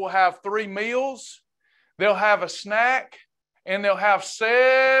people will have 3 meals, they'll have a snack, and they'll have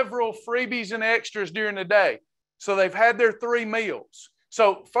several freebies and extras during the day. So they've had their 3 meals.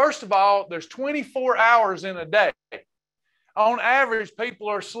 So first of all, there's 24 hours in a day. On average, people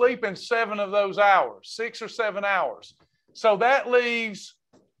are sleeping 7 of those hours, 6 or 7 hours. So that leaves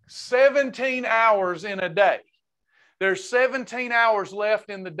 17 hours in a day. There's 17 hours left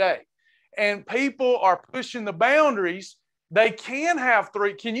in the day. And people are pushing the boundaries. They can have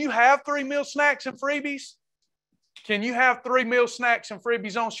 3. Can you have 3 meal snacks and freebies? Can you have 3 meal snacks and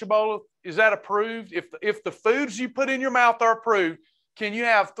freebies on Shibboleth? Is that approved? If the foods you put in your mouth are approved, can you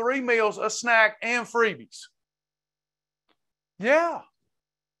have 3 meals, a snack, and freebies? Yeah.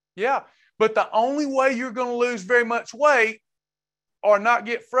 Yeah. But the only way you're going to lose very much weight or not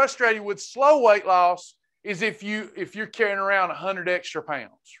get frustrated with slow weight loss is if you're carrying around 100 extra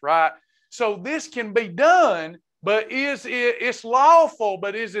pounds, right? So this can be done, but it's lawful,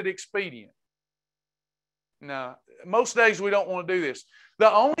 but is it expedient? No, most days we don't want to do this.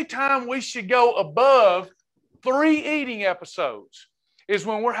 The only time we should go above 3 eating episodes is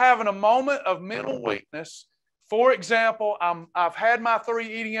when we're having a moment of mental weakness. For example, I've had my 3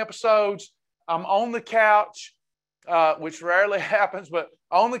 eating episodes. I'm on the couch, which rarely happens, but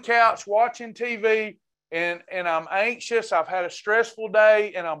on the couch watching TV, and I'm anxious. I've had a stressful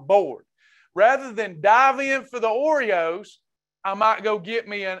day, and I'm bored. Rather than dive in for the Oreos, I might go get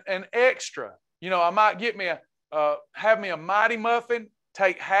me an extra. I might get me have me a Mighty Muffin,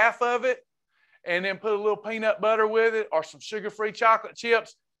 take half of it, and then put a little peanut butter with it or some sugar-free chocolate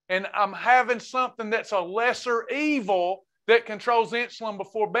chips. And I'm having something that's a lesser evil that controls insulin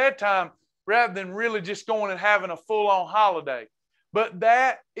before bedtime, rather than really just going and having a full-on holiday. But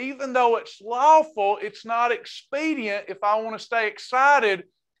that, even though it's lawful, it's not expedient if I want to stay excited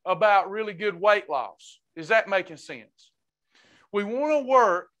about really good weight loss. Is that making sense? We want to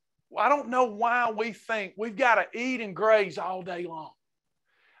work. I don't know why we think we've got to eat and graze all day long.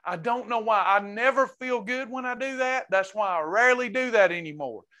 I don't know why. I never feel good when I do that. That's why I rarely do that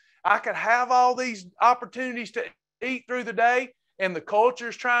anymore. I could have all these opportunities to eat through the day, and the culture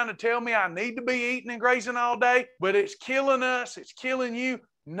is trying to tell me I need to be eating and grazing all day, but it's killing us. It's killing you.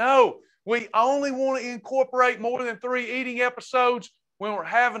 No, we only want to incorporate more than 3 eating episodes when we're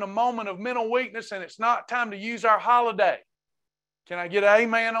having a moment of mental weakness and it's not time to use our holiday. Can I get an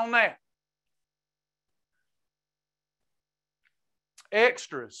amen on that?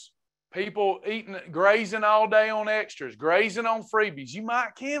 Extras. People grazing all day on extras, grazing on freebies. You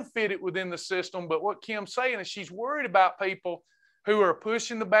can fit it within the system, but what Kim's saying is she's worried about people who are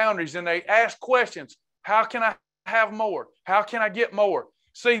pushing the boundaries, and they ask questions. How can I have more? How can I get more?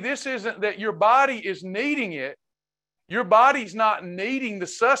 See, this isn't that your body is needing it. Your body's not needing the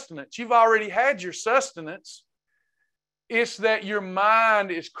sustenance. You've already had your sustenance. It's that your mind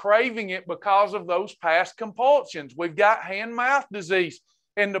is craving it because of those past compulsions. We've got hand-mouth disease.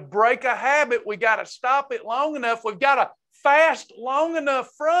 And to break a habit, we got to stop it long enough. We've got to fast long enough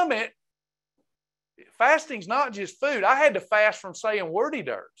from it. Fasting's not just food. I had to fast from saying wordy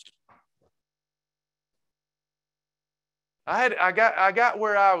dirts. I got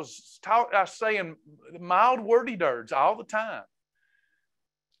where I was saying mild wordy dirts all the time.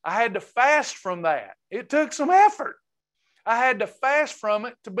 I had to fast from that. It took some effort. I had to fast from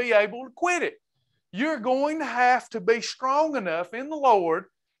it to be able to quit it. You're going to have to be strong enough in the Lord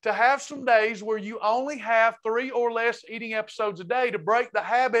to have some days where you only have 3 or less eating episodes a day to break the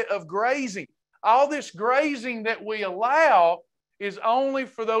habit of grazing. All this grazing that we allow is only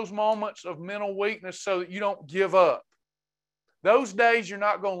for those moments of mental weakness so that you don't give up. Those days you're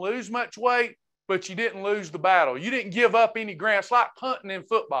not going to lose much weight, but you didn't lose the battle. You didn't give up any ground. It's like punting in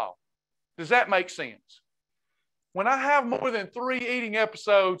football. Does that make sense? When I have more than 3 eating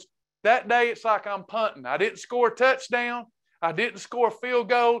episodes, that day it's like I'm punting. I didn't score a touchdown. I didn't score a field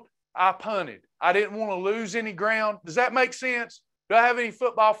goal. I punted. I didn't want to lose any ground. Does that make sense? Do I have any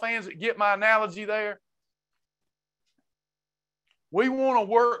football fans that get my analogy there? We want to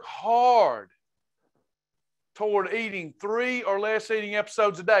work hard toward eating 3 or less eating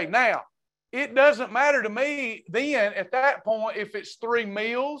episodes a day. Now, it doesn't matter to me then at that point if it's 3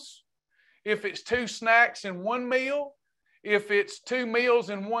 meals, if it's 2 snacks and 1 meal, if it's 2 meals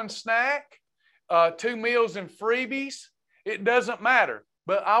and 1 snack, 2 meals and freebies. It doesn't matter.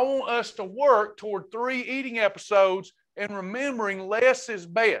 But I want us to work toward 3 eating episodes and remembering less is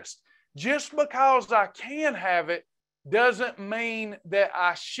best. Just because I can have it doesn't mean that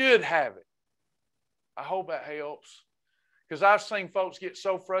I should have it. I hope that helps. Because I've seen folks get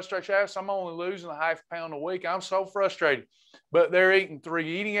so frustrated. I'm only losing a half pound a week. I'm so frustrated. But they're eating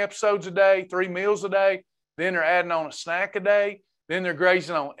 3 eating episodes a day, 3 meals a day. Then they're adding on a snack a day. Then they're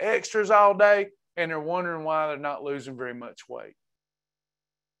grazing on extras all day. And they're wondering why they're not losing very much weight.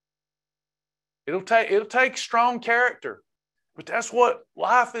 It'll take strong character. But that's what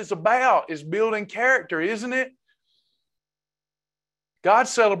life is about, is building character, isn't it? God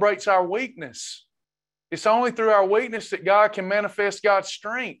celebrates our weakness. It's only through our weakness that God can manifest God's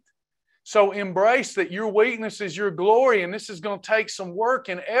strength. So embrace that your weakness is your glory, and this is going to take some work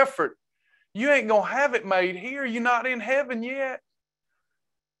and effort. You ain't going to have it made here. You're not in heaven yet.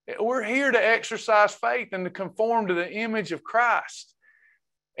 We're here to exercise faith and to conform to the image of Christ.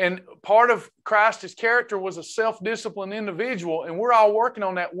 And part of Christ's character was a self-disciplined individual, and we're all working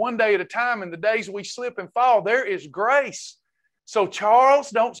on that one day at a time. And the days we slip and fall, there is grace. So Charles,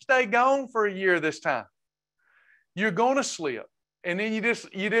 don't stay gone for a year this time. You're going to slip. And then you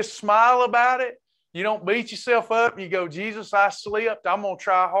just smile about it. You don't beat yourself up. You go, Jesus, I slipped. I'm going to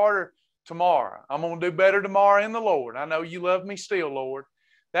try harder tomorrow. I'm going to do better tomorrow in the Lord. I know you love me still, Lord.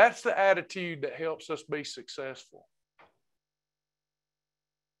 That's the attitude that helps us be successful.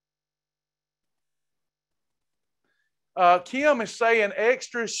 Kim is saying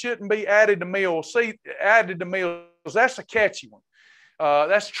extras shouldn't be added to meals. See, added to meals, that's a catchy one.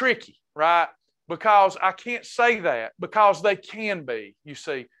 That's tricky, right? Because I can't say that, because they can be, you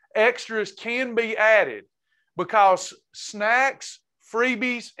see. Extras can be added because snacks,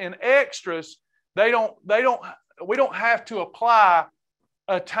 freebies, and extras, we don't have to apply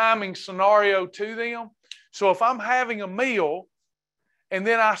a timing scenario to them. So if I'm having a meal and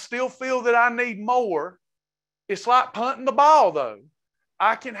then I still feel that I need more, it's like punting the ball though.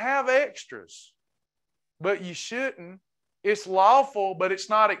 I can have extras, but you shouldn't. It's lawful, but it's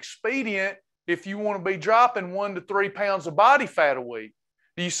not expedient if you want to be dropping 1 to 3 pounds of body fat a week.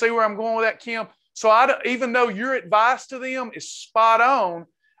 Do you see where I'm going with that, Kim? So even though your advice to them is spot on,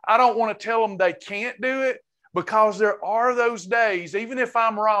 I don't want to tell them they can't do it, because there are those days, even if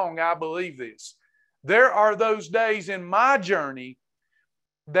I'm wrong, I believe this. There are those days in my journey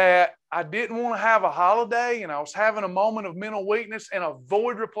that I didn't want to have a holiday, and I was having a moment of mental weakness, and a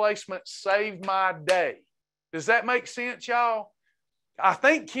void replacement saved my day. Does that make sense, y'all? I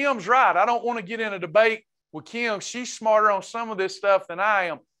think Kim's right. I don't want to get in a debate with Kim. She's smarter on some of this stuff than I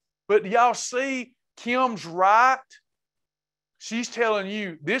am. But do y'all see Kim's right? She's telling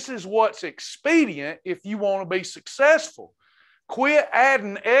you this is what's expedient if you want to be successful. Quit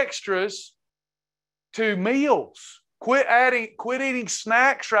adding extras to meals. Quit eating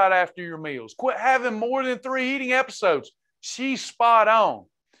snacks right after your meals. Quit having more than 3 eating episodes. She's spot on.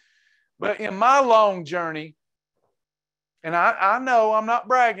 But in my long journey, and I know I'm not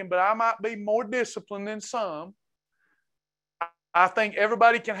bragging, but I might be more disciplined than some. I think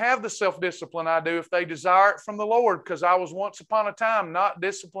everybody can have the self-discipline I do if they desire it from the Lord, because I was once upon a time not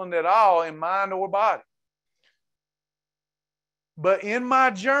disciplined at all in mind or body. But in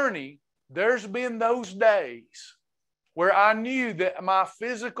my journey, there's been those days where I knew that my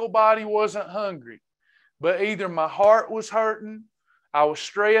physical body wasn't hungry, but either my heart was hurting, I was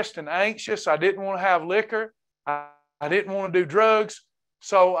stressed and anxious, I didn't want to have liquor, I didn't want to do drugs.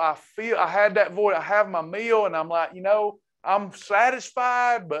 So I had that void. I have my meal and I'm like, I'm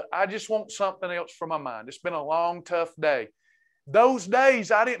satisfied, but I just want something else for my mind. It's been a long, tough day. Those days,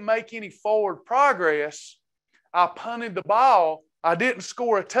 I didn't make any forward progress. I punted the ball. I didn't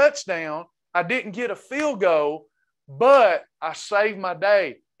score a touchdown. I didn't get a field goal, but I saved my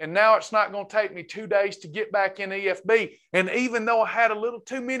day. And now it's not going to take me 2 days to get back in EFB. And even though I had a little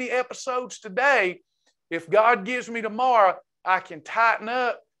too many episodes today, if God gives me tomorrow, I can tighten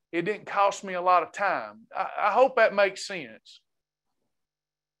up. It didn't cost me a lot of time. I hope that makes sense.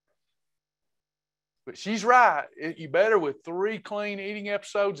 But she's right. You better with 3 clean eating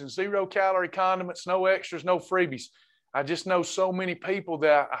episodes and 0 calorie condiments, no extras, no freebies. I just know so many people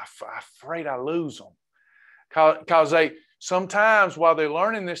that I'm afraid I lose them. Because they sometimes while they're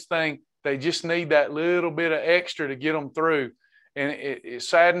learning this thing, they just need that little bit of extra to get them through. And it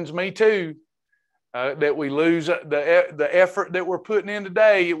saddens me too. That we lose the effort that we're putting in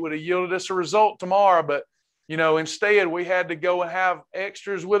today. It would have yielded us a result tomorrow, but instead we had to go and have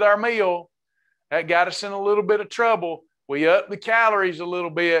extras with our meal. That got us in a little bit of trouble. We upped the calories a little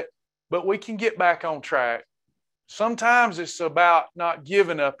bit, but we can get back on track. Sometimes it's about not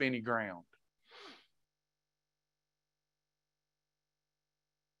giving up any ground.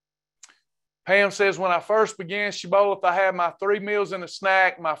 Pam says, when I first began Shibboleth, I had my 3 meals and a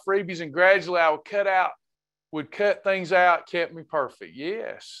snack, my freebies, and gradually I would cut things out, kept me perfect.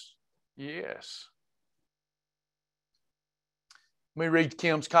 Yes, yes. Let me read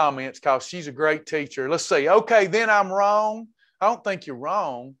Kim's comments because she's a great teacher. Let's see. Okay, then I'm wrong. I don't think you're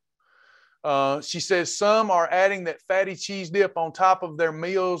wrong. She says, some are adding that fatty cheese dip on top of their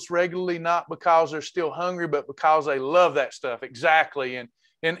meals regularly, not because they're still hungry, but because they love that stuff. Exactly.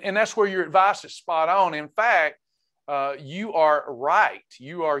 And that's where your advice is spot on. In fact, you are right.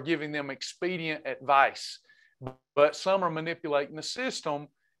 You are giving them expedient advice. But some are manipulating the system,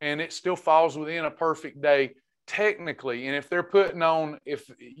 and it still falls within a perfect day technically. And if they're putting on,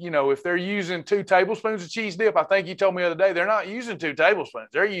 if they're using 2 tablespoons of cheese dip, I think you told me the other day, they're not using 2 tablespoons.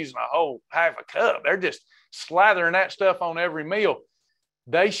 They're using a whole half a cup. They're just slathering that stuff on every meal.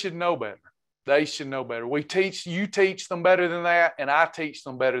 They should know better. They should know better. You teach them better than that, and I teach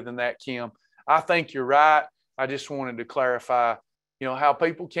them better than that, Kim. I think you're right. I just wanted to clarify, how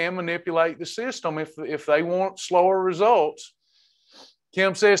people can manipulate the system if they want slower results.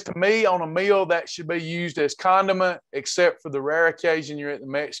 Kim says, to me, on a meal that should be used as condiment, except for the rare occasion you're at the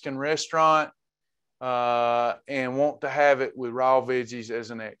Mexican restaurant and want to have it with raw veggies as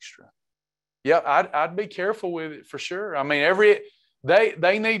an extra. Yeah, I'd be careful with it for sure. I mean,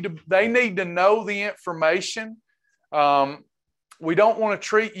 They need to know the information. We don't want to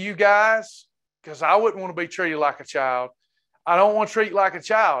treat you guys, because I wouldn't want to be treated like a child. I don't want to treat like a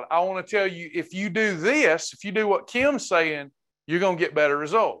child. I want to tell you, if you do this, if you do what Kim's saying, you're going to get better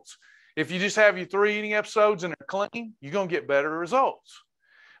results. If you just have your 3 eating episodes and they're clean, you're going to get better results.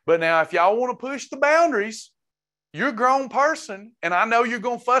 But now, if y'all want to push the boundaries, you're a grown person, and I know you're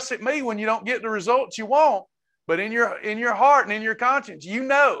going to fuss at me when you don't get the results you want. But in your heart and in your conscience, he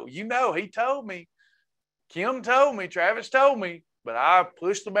told me, Kim told me, Travis told me, but I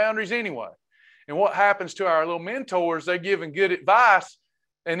pushed the boundaries anyway. And what happens to our little mentors, they're giving good advice,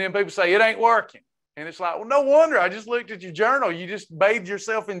 and then people say, it ain't working. And it's like, well, no wonder. I just looked at your journal. You just bathed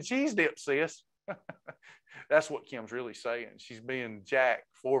yourself in cheese dip, sis. That's what Kim's really saying. She's being Jack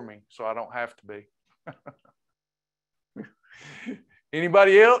for me, so I don't have to be.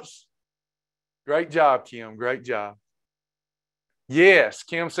 Anybody else? Great job, Kim. Great job. Yes,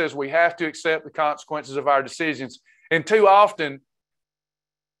 Kim says we have to accept the consequences of our decisions. And too often,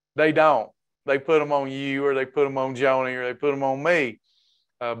 they don't. They put them on you, or they put them on Joni, or they put them on me.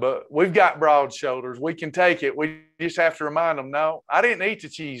 But we've got broad shoulders. We can take it. We just have to remind them, no, I didn't eat the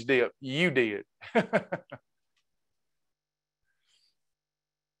cheese dip. You did.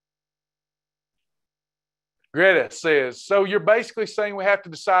 Greta says, so you're basically saying we have to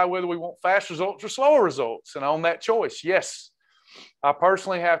decide whether we want fast results or slower results, and on that choice. Yes. I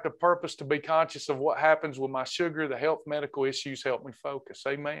personally have to purpose to be conscious of what happens with my sugar. The health medical issues help me focus.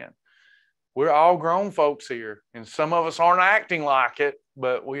 Amen. We're all grown folks here, and some of us aren't acting like it,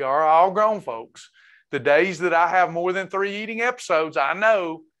 but we are all grown folks. The days that I have more than 3 eating episodes, I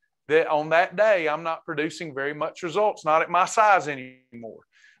know that on that day, I'm not producing very much results, not at my size anymore.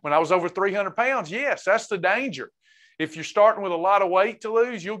 When I was over 300 pounds, yes, that's the danger. If you're starting with a lot of weight to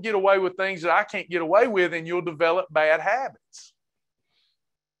lose, you'll get away with things that I can't get away with, and you'll develop bad habits.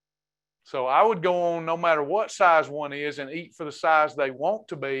 So I would go on no matter what size one is and eat for the size they want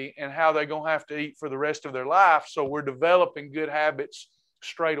to be and how they're going to have to eat for the rest of their life. So we're developing good habits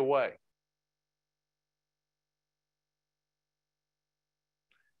straight away.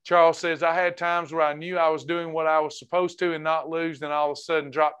 Charles says, I had times where I knew I was doing what I was supposed to and not lose, then all of a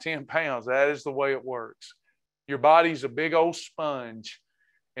sudden drop 10 pounds. That is the way it works. Your body's a big old sponge,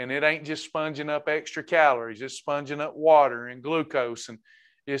 and it ain't just sponging up extra calories. It's sponging up water and glucose, and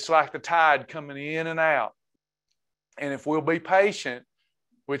it's like the tide coming in and out. And if we'll be patient,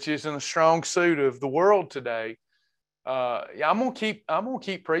 which isn't a strong suit of the world today, I'm gonna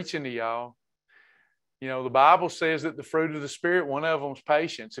keep preaching to y'all. You know, the Bible says that the fruit of the Spirit, one of them is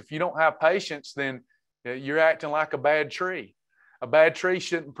patience. If you don't have patience, then you're acting like a bad tree. A bad tree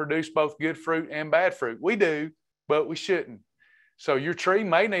shouldn't produce both good fruit and bad fruit. We do, but we shouldn't. So your tree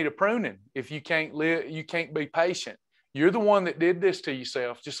may need a pruning if you can't be patient. You're the one that did this to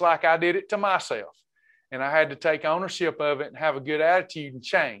yourself, just like I did it to myself. And I had to take ownership of it and have a good attitude and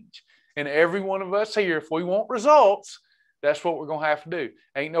change. And every one of us here, if we want results, that's what we're going to have to do.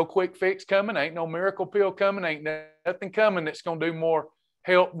 Ain't no quick fix coming. Ain't no miracle pill coming. Ain't nothing coming that's going to do more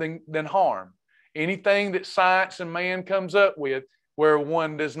help than harm. Anything that science and man comes up with where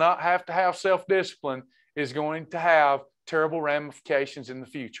one does not have to have self-discipline is going to have terrible ramifications in the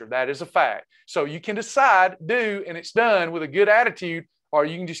future. That is a fact. So you can decide, do, and it's done with a good attitude, or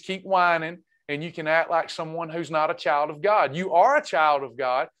you can just keep whining and you can act like someone who's not a child of God. You are a child of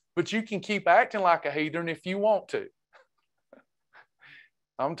God, but you can keep acting like a heathen if you want to.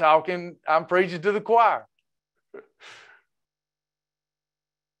 I'm preaching to the choir.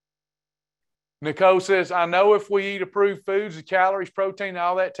 Nicole says, I know if we eat approved foods, the calories, protein,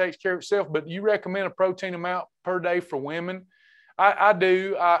 all that takes care of itself, but do you recommend a protein amount per day for women? I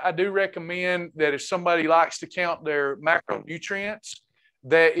do. I do recommend that if somebody likes to count their macronutrients,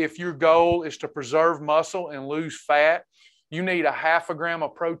 that if your goal is to preserve muscle and lose fat, you need a 0.5 gram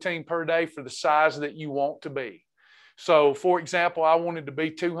of protein per day for the size that you want to be. So, for example, I wanted to be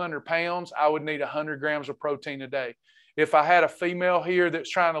 200 pounds, I would need 100 grams of protein a day. If I had a female here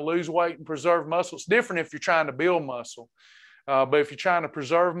that's trying to lose weight and preserve muscle, it's different if you're trying to build muscle. But if you're trying to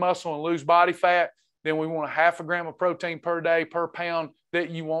preserve muscle and lose body fat, then we want a 0.5 gram of protein per day per pound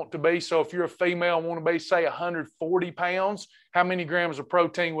that you want to be. So if you're a female and want to be, say, 140 pounds, how many grams of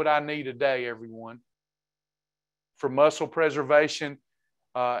protein would I need a day, everyone? For muscle preservation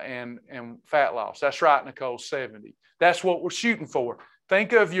and fat loss. That's right, Nicole, 70. That's what we're shooting for.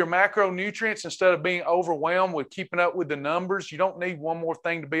 Think of your macronutrients instead of being overwhelmed with keeping up with the numbers. You don't need one more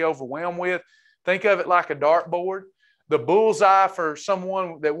thing to be overwhelmed with. Think of it like a dartboard. The bullseye for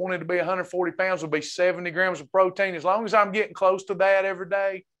someone that wanted to be 140 pounds would be 70 grams of protein. As long as I'm getting close to that every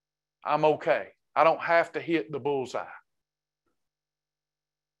day, I'm okay. I don't have to hit the bullseye.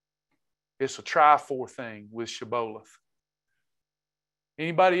 It's a try-for thing with Shibboleth.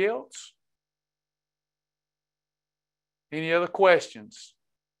 Anybody else? Any other questions?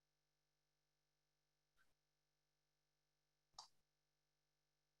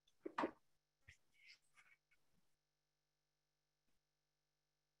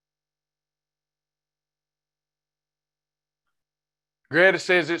 Greta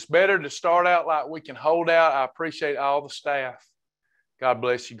says it's better to start out like we can hold out. I appreciate all the staff. God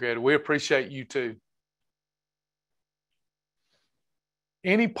bless you, Greta. We appreciate you too.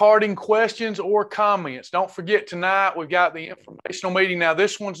 Any parting questions or comments? Don't forget tonight we've got the informational meeting. Now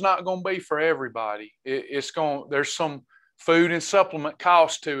this one's not going to be for everybody. There's some food and supplement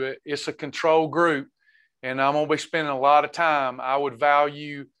cost to it. It's a control group, and I'm going to be spending a lot of time. I would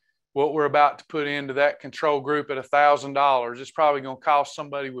value what we're about to put into that control group at $1,000. It's probably going to cost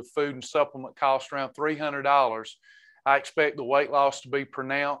somebody with food and supplement cost around $300. I expect the weight loss to be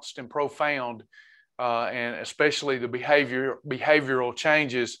pronounced and profound. And especially the behavioral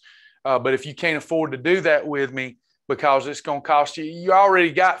changes. But if you can't afford to do that with me because it's going to cost you, you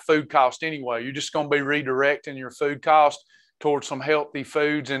already got food cost anyway. You're just going to be redirecting your food cost towards some healthy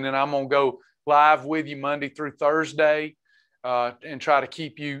foods. And then I'm going to go live with you Monday through Thursday and try to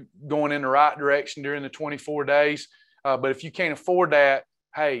keep you going in the right direction during the 24 days. But if you can't afford that,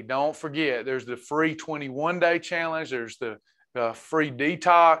 hey, don't forget, there's the free 21-day challenge. There's the free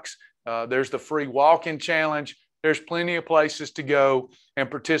detox. There's the free walk-in challenge. There's plenty of places to go and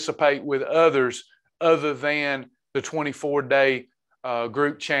participate with others other than the 24-day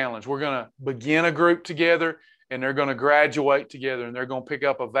group challenge. We're going to begin a group together, and they're going to graduate together, and they're going to pick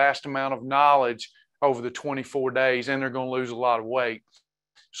up a vast amount of knowledge over the 24 days, and they're going to lose a lot of weight.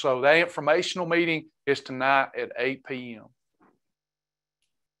 So that informational meeting is tonight at 8 p.m.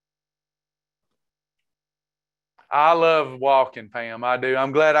 I love walking, Pam. I do.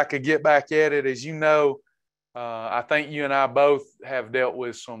 I'm glad I could get back at it. As you know, I think you and I both have dealt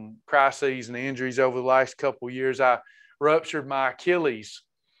with some crises and injuries over the last couple of years. I ruptured my Achilles,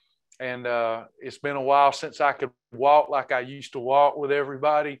 and it's been a while since I could walk like I used to walk with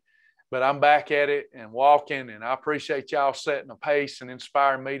everybody, but I'm back at it and walking, and I appreciate y'all setting a pace and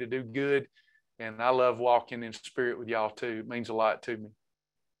inspiring me to do good, and I love walking in spirit with y'all too. It means a lot to me.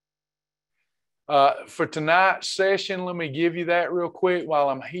 For tonight's session, let me give you that real quick while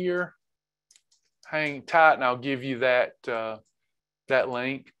I'm here. Hang tight, and I'll give you that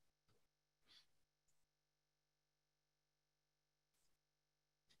link.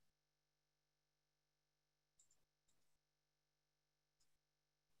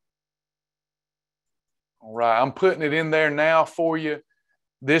 All right, I'm putting it in there now for you.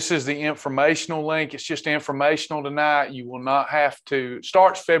 This is the informational link. It's just informational tonight. You will not have to. It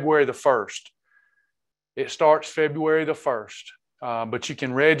starts February the 1st. It starts February the 1st, but you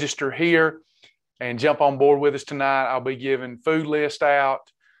can register here and jump on board with us tonight. I'll be giving food list out,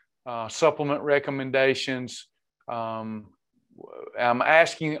 supplement recommendations. I'm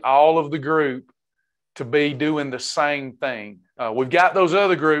asking all of the group to be doing the same thing. We've got those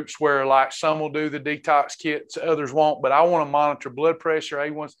other groups where like some will do the detox kits, others won't, but I want to monitor blood pressure,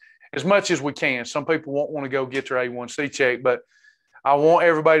 A1C, as much as we can. Some people won't want to go get their A1C checked, but I want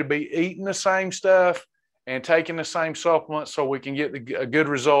everybody to be eating the same stuff and taking the same supplements so we can get a good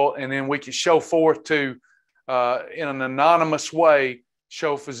result, and then we can show forth to, in an anonymous way,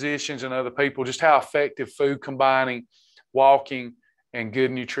 show physicians and other people just how effective food combining, walking, and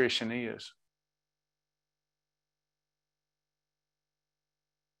good nutrition is.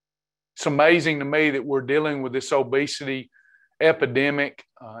 It's amazing to me that we're dealing with this obesity epidemic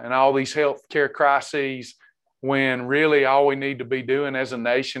and all these healthcare crises when really all we need to be doing as a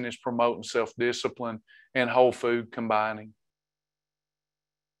nation is promoting self-discipline and whole food combining.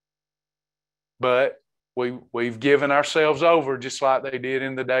 But we've given ourselves over just like they did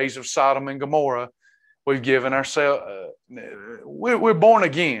in the days of Sodom and Gomorrah. We've given ourselves, we're born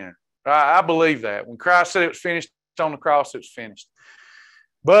again. I believe that. When Christ said it was finished on the cross, it was finished.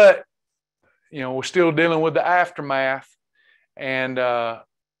 But, you know, we're still dealing with the aftermath. And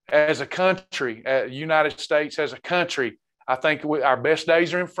as a country, United States as a country, I think our best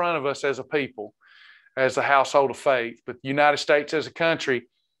days are in front of us as a people, as a household of faith. But the United States as a country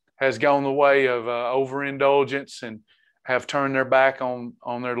has gone the way of overindulgence and have turned their back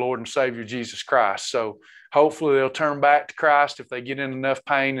on their Lord and Savior, Jesus Christ. So hopefully they'll turn back to Christ if they get in enough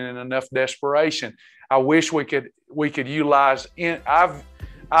pain and in enough desperation. I wish we could utilize,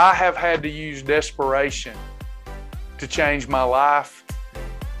 I have had to use desperation to change my life.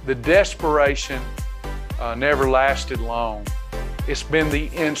 The desperation never lasted long. It's been the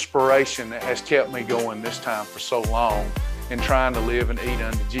inspiration that has kept me going this time for so long and trying to live and eat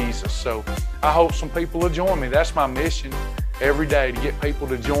unto Jesus. So I hope some people will join me. That's my mission every day, to get people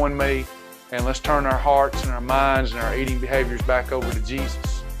to join me, and let's turn our hearts and our minds and our eating behaviors back over to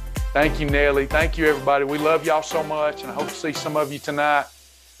Jesus. Thank you, Nellie. Thank you, everybody. We love y'all so much, and I hope to see some of you tonight.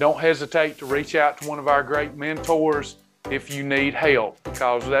 Don't hesitate to reach out to one of our great mentors if you need help,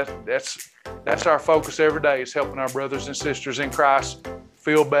 because that's our focus every day, is helping our brothers and sisters in Christ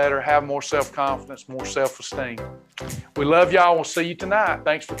feel better, have more self-confidence, more self-esteem. We love y'all. We'll see you tonight.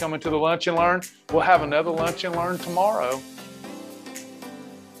 Thanks for coming to the Lunch and Learn. We'll have another Lunch and Learn tomorrow.